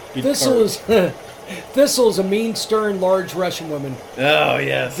 yeah. Good Thistle carbs. is Thistle is a mean, stern, large Russian woman. Oh,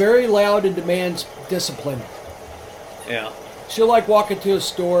 yes. Very loud and demands discipline. Yeah. She'll walk into a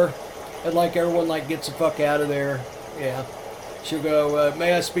store and everyone gets the fuck out of there. Yeah. She'll go,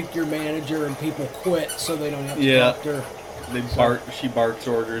 may I speak to your manager? And people quit so they don't have to talk to her. They bark. She barks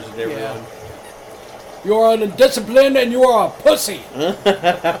orders at everyone. Yeah. You're undisciplined and you are a pussy.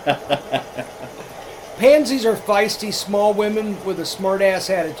 Pansies are feisty, small women with a smart-ass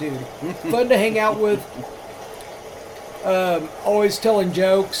attitude. Fun to hang out with. Always telling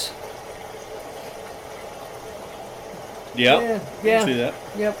jokes. Yeah. Yeah. I can see that.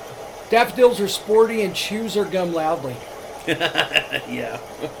 Yep. Daffodils are sporty and chews their gum loudly. Yeah.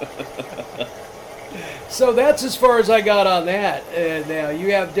 So that's as far as I got on that. Now,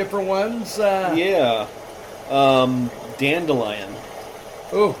 you have different ones? Yeah. Dandelion.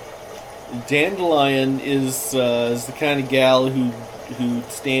 Oh. Dandelion is the kind of gal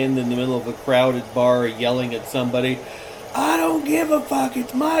who'd stand in the middle of a crowded bar yelling at somebody, I don't give a fuck,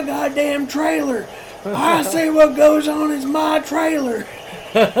 it's my goddamn trailer. I say what goes on is my trailer.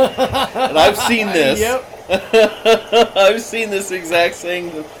 And I've seen this. Yep. I've seen this exact same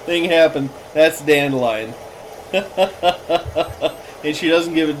thing happen. That's Dandelion. And she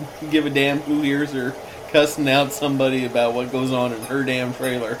doesn't give a damn who hears her cussing out somebody about what goes on in her damn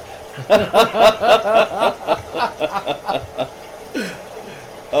trailer.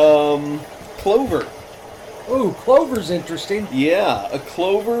 Clover. Ooh, clover's interesting. Yeah, a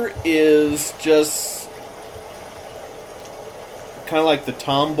clover is just kind of like the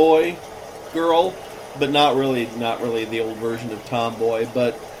tomboy girl, but not really the old version of tomboy.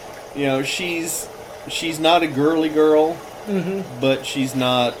 But she's not a girly girl, but she's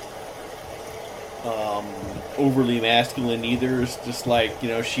not overly masculine either. It's just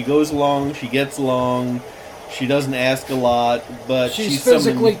she goes along, she gets along, she doesn't ask a lot, but she's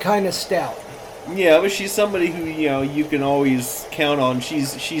physically kind of stout. Yeah, but she's somebody who you can always count on.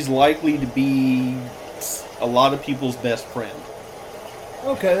 She's likely to be a lot of people's best friend.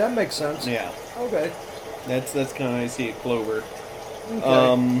 Okay, that makes sense. Yeah, Okay. that's kind of how I see it. Clover.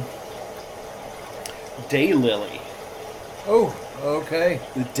 Okay. Daylily. Oh, okay.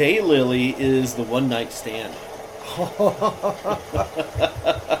 The daylily is the one night stand.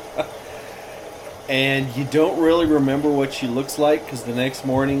 And you don't really remember what she looks like because the next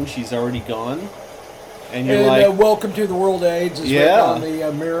morning she's already gone. And you're like, welcome to the world of AIDS is written Yeah. on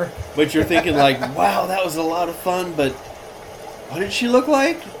the mirror. but you're thinking like, wow, that was a lot of fun, but what did she look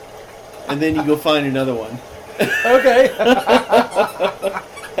like? And then you go find another one. Okay.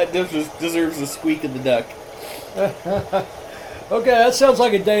 That deserves a squeak of the duck. Okay, that sounds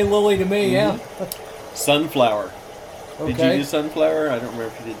like a daylily to me, yeah. Sunflower. Okay. Did you do sunflower? I don't remember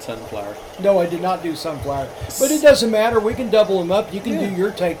if you did sunflower. No, I did not do sunflower. But it doesn't matter. We can double them up. You can Yeah. do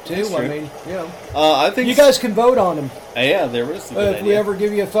your take, too. That's I true. mean, you know. I think You guys can vote on them yeah, there was a good if we idea. ever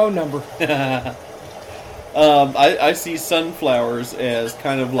give you a phone number. I see sunflowers as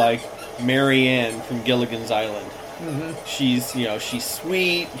kind of like Mary Ann from Gilligan's Island. She's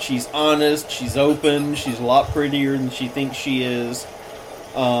sweet, she's honest, she's open, she's a lot prettier than she thinks she is.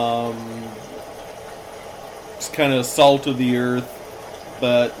 She's kind of salt of the earth,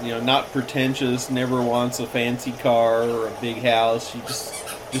 but not pretentious. Never wants a fancy car or a big house. She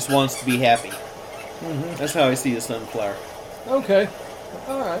just wants to be happy. That's how I see a sunflower. Okay.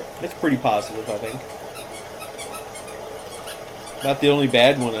 All right. It's pretty positive, I think. About the only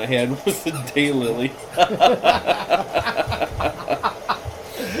bad one I had was the daylily.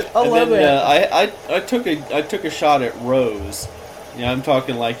 I love that. I took a shot at rose. I'm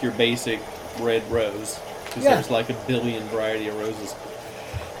talking like your basic red rose, because Yeah. there's like a billion variety of roses.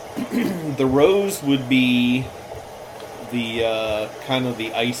 The rose would be the kind of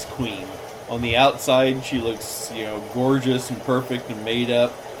the ice queen. On the outside, she looks gorgeous and perfect and made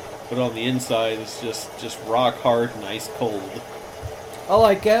up, but on the inside, it's just rock hard and ice cold. I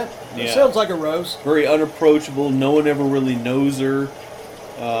like that. It Yeah. sounds like a rose. Very unapproachable. No one ever really knows her.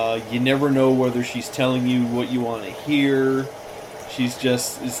 You never know whether she's telling you what you want to hear.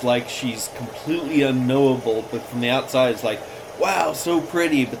 It's like she's completely unknowable, but from the outside it's like, wow, so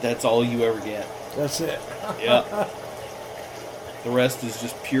pretty, but that's all you ever get. That's it. Yeah. The rest is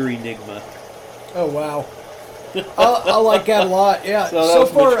just pure enigma. Oh, wow. I like that a lot. Yeah. So that So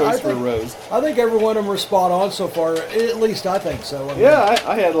was my far, choice for a rose. I think every one of them are spot on so far. At least I think so. I mean, Yeah,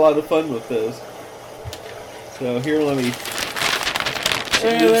 I had a lot of fun with those. So here, let me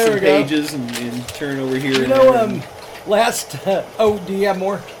Hey, move there some we go. pages and turn over here. You and know, there. last. Oh, do you have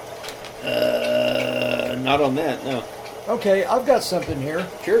more? Not on that, no. Okay, I've got something here.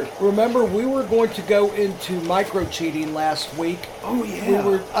 Sure. Remember, we were going to go into micro cheating last week. Oh,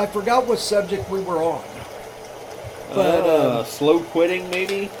 yeah. I forgot what subject we were on. But slow quitting,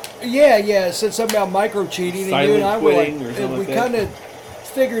 maybe? yeah, it said something about micro cheating, and you Silent and I were like, quitting or something and we like that. kind of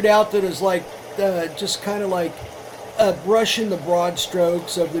figured out that it's like just kind of like brushing the broad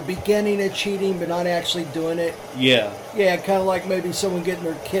strokes of the beginning of cheating, but not actually doing it. Yeah. Yeah, kind of like maybe someone getting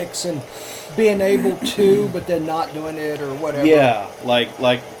their kicks and being able to, but then not doing it or whatever. Yeah, like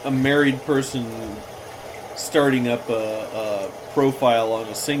a married person starting up a profile on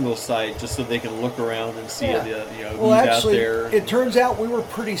a single site just so they can look around and see Yeah. who's Well, actually, out there. it turns out we were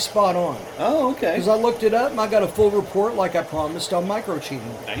pretty spot on. Oh, okay. Because I looked it up and I got a full report like I promised on micro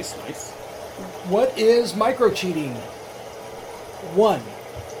cheating. Nice. What is micro cheating? One.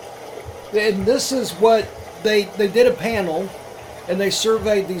 And this is what they did a panel and they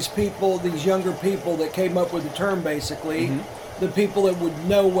surveyed these people, these younger people that came up with the term basically, the people that would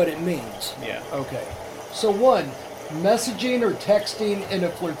know what it means. Yeah. Okay. So one, messaging or texting in a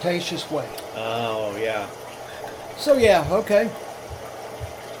flirtatious way. Oh, yeah. So yeah, okay.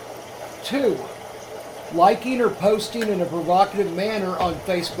 Two, liking or posting in a provocative manner on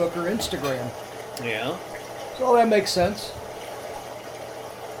Facebook or Instagram. Yeah. So that makes sense.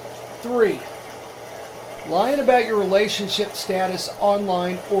 Three, lying about your relationship status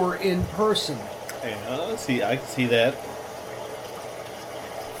online or in person. Yeah, I can see that.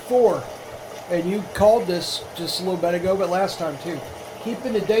 Four, and you called this just a little bit ago, but last time too.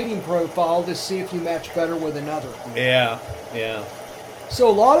 Keeping a dating profile to see if you match better with another. Yeah. So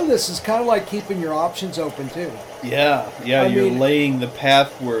a lot of this is kind of like keeping your options open too. Yeah, I you're mean- laying the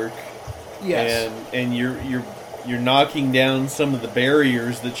path work. Yes. And you're knocking down some of the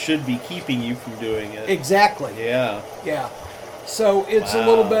barriers that should be keeping you from doing it. Exactly. Yeah. Yeah. So it's a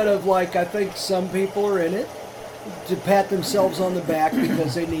little Wow. bit of like, I think some people are in it to pat themselves on the back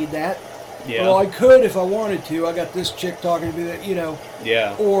because they need that. Yeah. Well, I could if I wanted to. I got this chick talking to me that,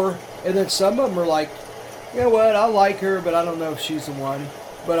 Yeah. and then some of them are like, you know what, I like her, but I don't know if she's the one.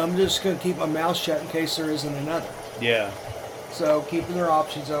 but I'm just going to keep my mouth shut in case there isn't another. Yeah. So keeping their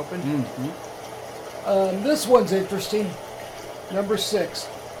options open. Mm-hmm. This one's interesting. Number 6,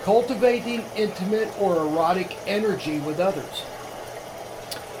 cultivating intimate or erotic energy with others.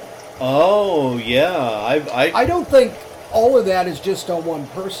 Oh, yeah. I don't think all of that is just on one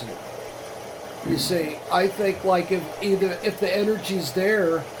person. You see, I think like if the energy's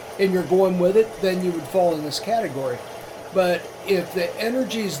there and you're going with it, then you would fall in this category. But if the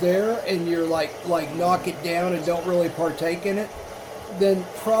energy's there and you're like knock it down and don't really partake in it, then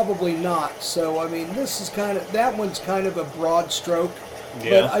probably not. So I mean, that one's kind of a broad stroke.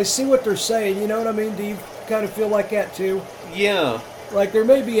 Yeah. But I see what they're saying. You know what I mean? Do you kind of feel like that too? Yeah. Like there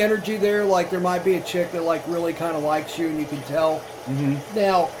may be energy there, like there might be a chick that like really kind of likes you and you can tell. Mm-hmm.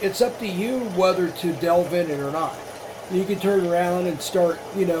 Now, it's up to you whether to delve in it or not. You can turn around and start,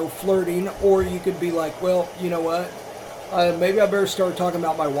 flirting, or you could be like, well, you know what? Maybe I better start talking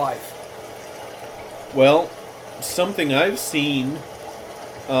about my wife. Well, something I've seen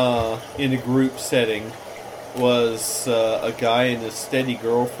in a group setting was a guy and his steady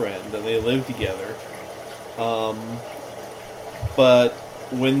girlfriend, and they lived together. But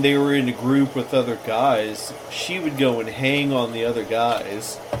when they were in a group with other guys, she would go and hang on the other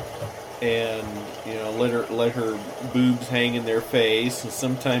guys, and let her boobs hang in their face, and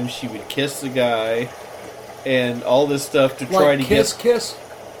sometimes she would kiss the guy, and all this stuff to try to kiss,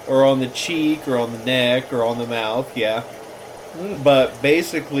 or on the cheek, or on the neck, or on the mouth, yeah. But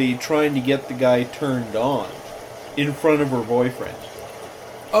basically trying to get the guy turned on in front of her boyfriend.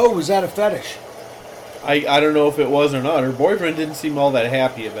 Oh, was that a fetish? I don't know if it was or not. Her boyfriend didn't seem all that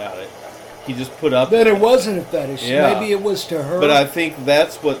happy about it. He just put up... Then it wasn't a fetish. Yeah. Maybe it was to her. But I think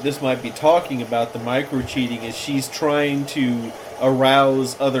that's what this might be talking about, the micro-cheating, is she's trying to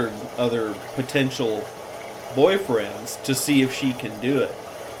arouse other potential boyfriends to see if she can do it.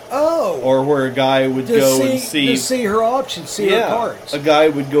 Oh. Or where a guy would go and see... To see her options, see her cards. A guy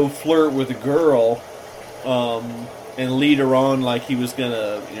would go flirt with a girl and lead her on like he was going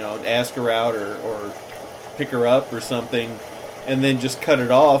to, ask her out or pick her up or something, and then just cut it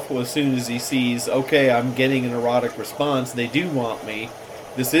off as soon as he sees, okay, I'm getting an erotic response, they do want me,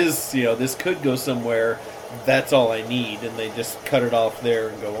 this could go somewhere, that's all I need, and they just cut it off there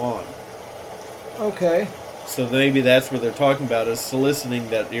and go on. Okay. So maybe that's what they're talking about, is soliciting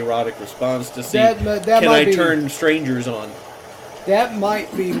that erotic response to see, that can I be, turn strangers on? That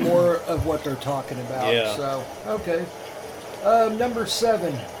might be more of what they're talking about. Yeah. So, okay. Number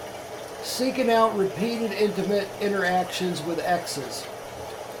 7. Seeking out repeated intimate interactions with exes.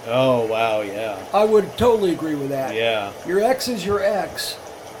 Oh, wow, yeah. I would totally agree with that. Yeah. Your ex is your ex,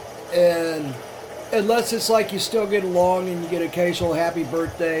 and unless it's like you still get along and you get occasional happy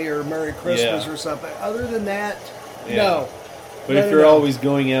birthday or Merry Christmas or something. Other than that, no. But if you're always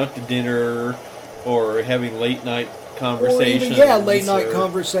going out to dinner or having late night conversations. Or even, late night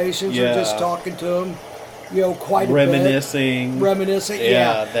conversations or just talking to them. Quite a reminiscing. bit. Reminiscing,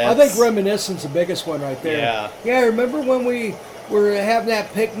 yeah. I think reminiscing's the biggest one right there. Yeah. Yeah, remember when we were having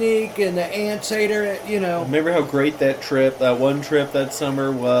that picnic and the ants ate her, Remember how great that one trip that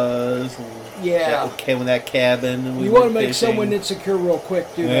summer was? Yeah. When that cabin. And you want to make someone insecure real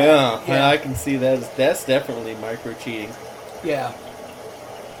quick, do that. Yeah, I can see that. That's definitely micro-cheating. Yeah.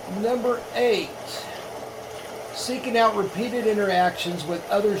 Number 8. Seeking out repeated interactions with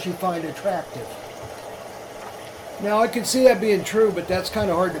others you find attractive. Now, I can see that being true, but that's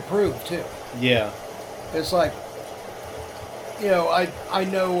kind of hard to prove, too. Yeah. It's like, I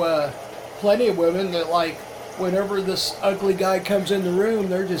know plenty of women that, like, whenever this ugly guy comes in the room,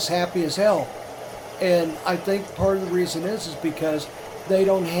 they're just happy as hell. And I think part of the reason is because they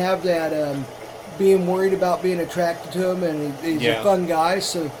don't have that being worried about being attracted to him, and he's a fun guy,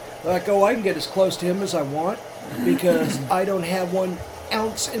 so they're like, I can get as close to him as I want because I don't have 1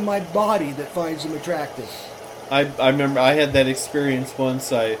 ounce in my body that finds him attractive. I remember I had that experience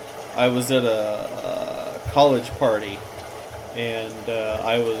once. I was at a college party, and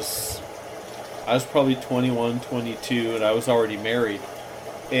I was probably 21, 22, and I was already married.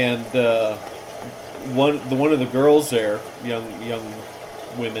 And one of the girls there, young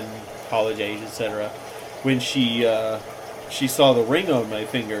women, college age, etc., when she saw the ring on my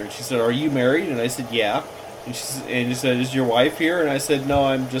finger, and she said, "Are you married?" And I said, "Yeah." And she said, "Is your wife here?" And I said, "No,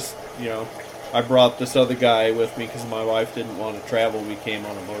 I'm just I brought this other guy with me because my wife didn't want to travel. We came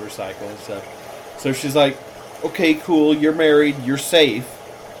on a motorcycle and stuff." So she's like, "Okay, cool. You're married. You're safe.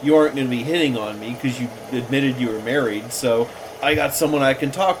 You aren't going to be hitting on me because you admitted you were married. So I got someone I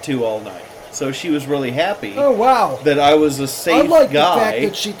can talk to all night." So she was really happy. Oh, wow. That I was a safe guy. I like the fact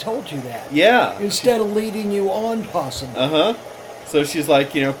that she told you that. Yeah. Instead of leading you on, possibly. Uh-huh. So she's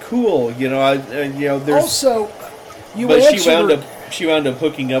like, cool. There's. Also, you But answered. she wound up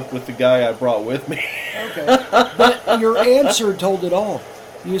hooking up with the guy I brought with me. Okay, but your answer told it all.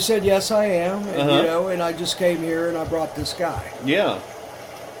 You said yes, I am, and and I just came here and I brought this guy. Yeah.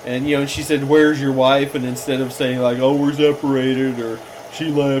 And she said, "Where's your wife?" And instead of saying like, "Oh, we're separated," or she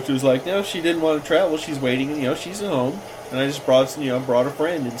left, it was like, no, she didn't want to travel. She's waiting, and she's at home. And I just brought a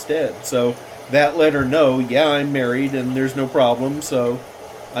friend instead. So that let her know, yeah, I'm married and there's no problem. So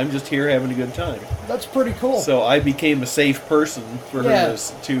I'm just here having a good time. That's pretty cool. So I became a safe person for her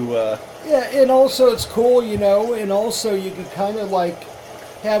to. Yeah, and also it's cool, and also you can kind of like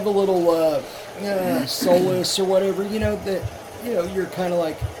have a little solace or whatever, that you're kind of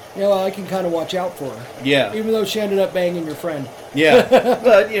like, I can kind of watch out for her. Yeah. Even though she ended up banging your friend. Yeah,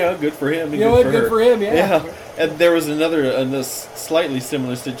 but good for him. And Good for him. Yeah. And there was in this slightly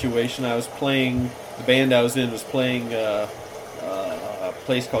similar situation. I was playing. The band I was in was playing a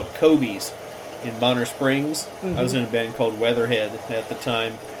place called Kobe's in Bonner Springs. Mm-hmm. I was in a band called Weatherhead at the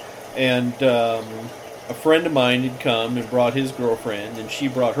time, and a friend of mine had come and brought his girlfriend, and she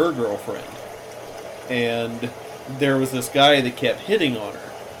brought her girlfriend, and there was this guy that kept hitting on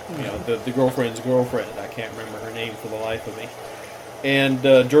her. The girlfriend's girlfriend. I can't remember her name for the life of me. And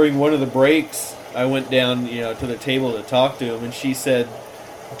during one of the breaks, I went down, to the table to talk to him, and she said,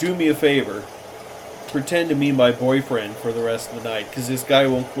 "Do me a favor, pretend to be my boyfriend for the rest of the night, because this guy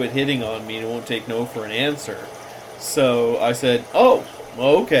won't quit hitting on me and won't take no for an answer." So I said, "Oh,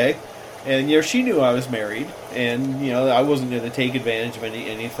 well, okay." And she knew I was married, and I wasn't going to take advantage of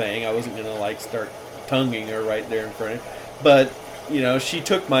anything. I wasn't going to start tonguing her right there in front of her. But she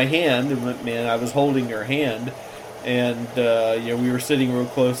took my hand, and man, I was holding her hand. And, we were sitting real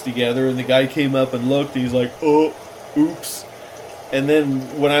close together, and the guy came up and looked, and he's like, "Oh, oops." And then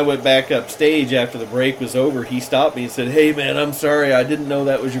when I went back upstage after the break was over, he stopped me and said, "Hey, man, I'm sorry. I didn't know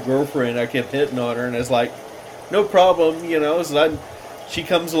that was your girlfriend. I kept hitting on her." And I was like, "No problem, so she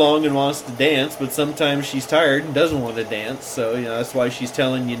comes along and wants to dance, but sometimes she's tired and doesn't want to dance. So, that's why she's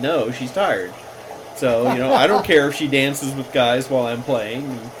telling you no, she's tired. So, I don't care if she dances with guys while I'm playing."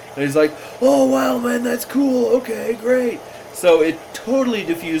 And he's like, "Oh, wow, man, that's cool. Okay, great." So it totally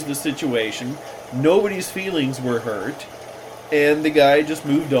diffused the situation. Nobody's feelings were hurt. And the guy just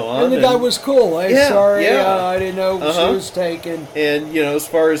moved on. And the guy was cool. Hey, Yeah, sorry, yeah. I didn't know she was taken. And, as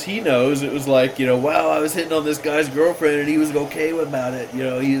far as he knows, it was like, wow, I was hitting on this guy's girlfriend and he was okay about it.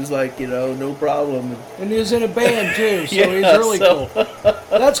 He was like, no problem. And he was in a band, too, so Yeah, he's really cool.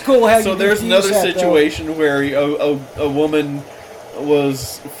 That's cool how you So there's diffuse another that, situation where a woman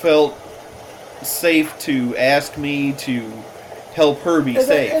felt safe to ask me to help her be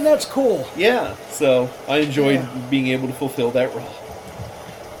safe. And that's cool. Yeah, so I enjoyed being able to fulfill that role.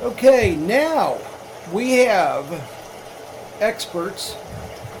 Okay, now we have experts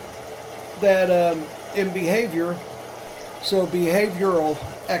that in behavior, so behavioral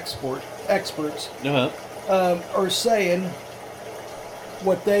experts are saying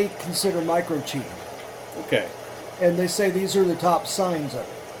what they consider micro-cheating. Okay. And they say these are the top signs of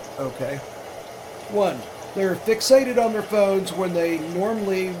it. Okay. 1, they're fixated on their phones when they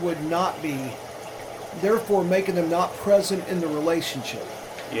normally would not be, therefore making them not present in the relationship.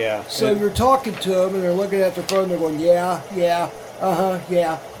 Yeah. So you're talking to them and they're looking at their phone and they're going, yeah, yeah.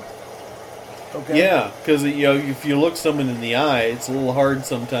 Okay. Yeah, because if you look someone in the eye, it's a little hard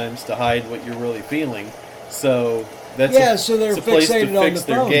sometimes to hide what you're really feeling. So that's so they're it's a place to fixated on fix the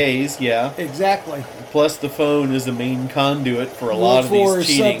their phone. gaze. Yeah. Exactly. Plus, the phone is a main conduit for a lot of For these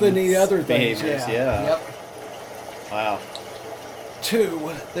cheating something, the other things. behaviors. Yeah. Yep. Wow.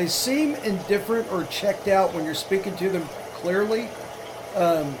 2, they seem indifferent or checked out when you're speaking to them clearly,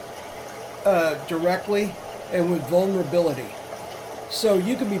 directly, and with vulnerability. So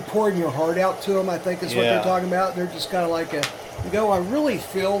you can be pouring your heart out to them, I think is what they're talking about. They're just kind of like I really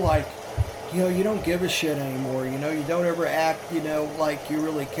feel like, you don't give a shit anymore. You don't ever act, like you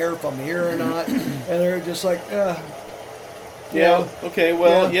really care if I'm here or not. And they're just like, Yeah. Okay.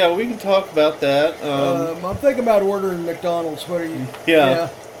 Well, yeah, we can talk about that. I'm thinking about ordering McDonald's. What are you? Yeah.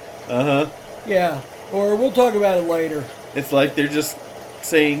 Uh huh. Yeah. Or we'll talk about it later. It's like they're just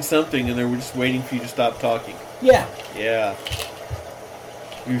saying something and they're just waiting for you to stop talking. Yeah. Yeah.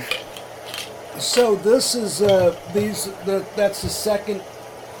 Oof. So this is that's the second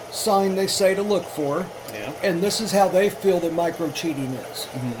sign they say to look for. Yeah. And this is how they feel that micro-cheating is.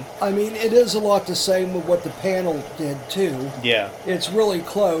 Mm-hmm. I mean, it is a lot the same with what the panel did, too. Yeah. It's really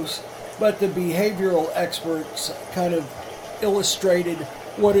close, but the behavioral experts kind of illustrated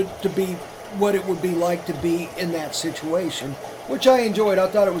what it would be like to be in that situation, which I enjoyed. I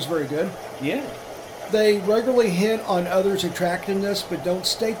thought it was very good. Yeah. They regularly hint on others' attractiveness, but don't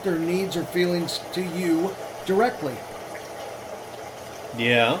state their needs or feelings to you directly.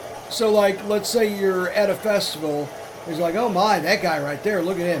 Yeah. So, like, let's say you're at a festival. He's like, oh my, that guy right there,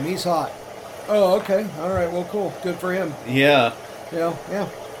 look at him, he's hot. Oh, okay, all right, well, cool, good for him. Yeah.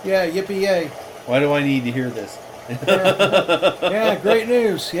 Yeah, yippee yay. Why do I need to hear this? Yeah, great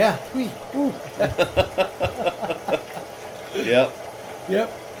news. Yeah. Woo. Yep. Yep.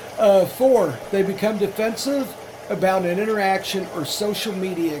 4, they become defensive about an interaction or social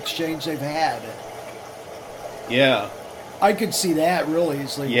media exchange they've had. Yeah. I could see that real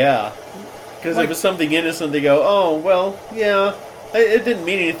easily. Yeah. Because Like- if it's something innocent, they go, oh, well, yeah, it didn't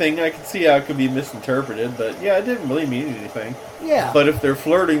mean anything. I can see how it could be misinterpreted, but yeah, it didn't really mean anything. Yeah. But if they're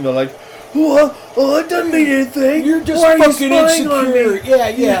flirting, they're like, oh, it doesn't mean anything. You're just Why are you fucking spying on me? insecure.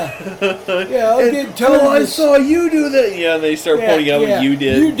 Yeah, I'm getting told Oh, I this. saw you do that. Yeah, they start pointing out what you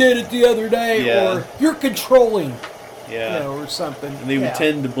did. You did it the other day, Yeah. or you're controlling, Yeah. or something. And they would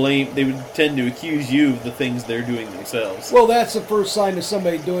Yeah. tend to accuse you of the things they're doing themselves. Well, that's the first sign of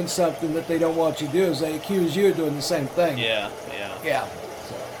somebody doing something that they don't want you to do, is they accuse you of doing the same thing. Yeah. Yeah.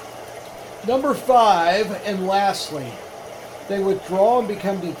 Number 5, and lastly, they withdraw and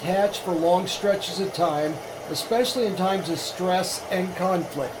become detached for long stretches of time, especially in times of stress and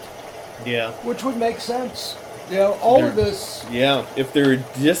conflict, Yeah. which would make sense. All of this. Yeah, if they're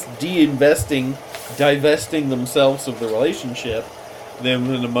just divesting themselves of the relationship, then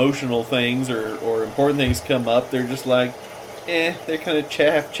when emotional things or important things come up, they're just like, they're kind of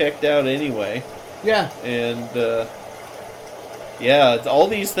checked out anyway. Yeah. And, all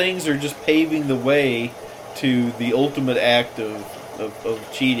these things are just paving the way to the ultimate act of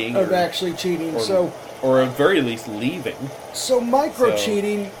cheating. Of actually cheating. Or at very least leaving. So micro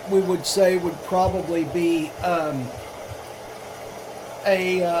cheating, we would say, would probably be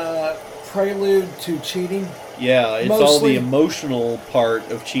a prelude to cheating. Yeah, it's all Mostly- the emotional part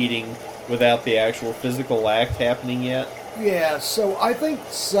of cheating without the actual physical act happening yet. Yeah, so I think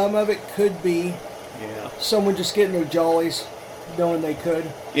some of it could be Yeah. someone just getting their jollies, knowing they could.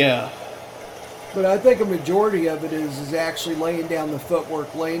 Yeah. But I think a majority of it is actually laying down the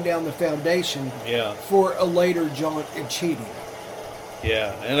footwork, laying down the foundation Yeah. for a later jaunt in cheating.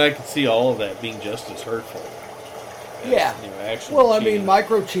 Yeah. And I could see all of that being just as hurtful. as, Yeah. actual Well, I cheating. mean,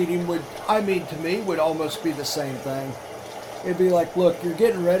 micro cheating to me, would almost be the same thing. It'd be like, look, you're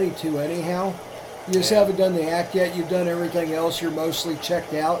getting ready to anyhow. You just Yeah. haven't done the act yet. You've done everything else. You're mostly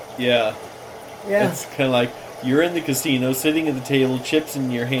checked out. Yeah. Yeah. It's kind of like you're in the casino, sitting at the table, chips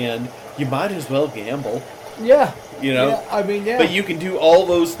in your hand. You might as well gamble. Yeah. You know? Yeah, I mean, yeah. But you can do all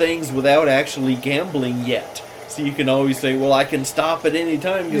those things without actually gambling yet. So you can always say, well, I can stop at any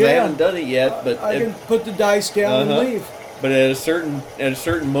time because I Yeah. haven't done it yet. But I can put the dice down and leave. But at a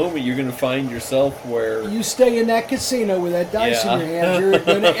certain moment, you're going to find yourself where You stay in that casino with that dice Yeah. in your hand, you're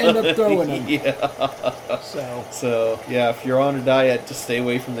going to end up throwing them. yeah. So yeah, if you're on a diet, just stay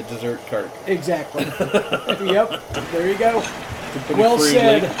away from the dessert cart. Exactly. Yep. There you go. To put it Well crudely.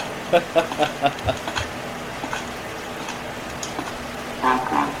 said.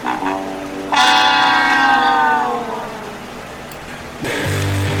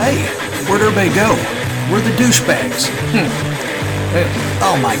 Hey, where'd everybody go? Where are the douchebags?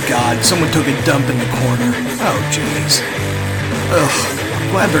 Oh my god, someone took a dump in the corner. Oh jeez.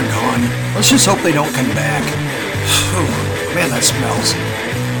 Ugh, glad they're gone. Let's just hope they don't come back. Whew, man, that smells.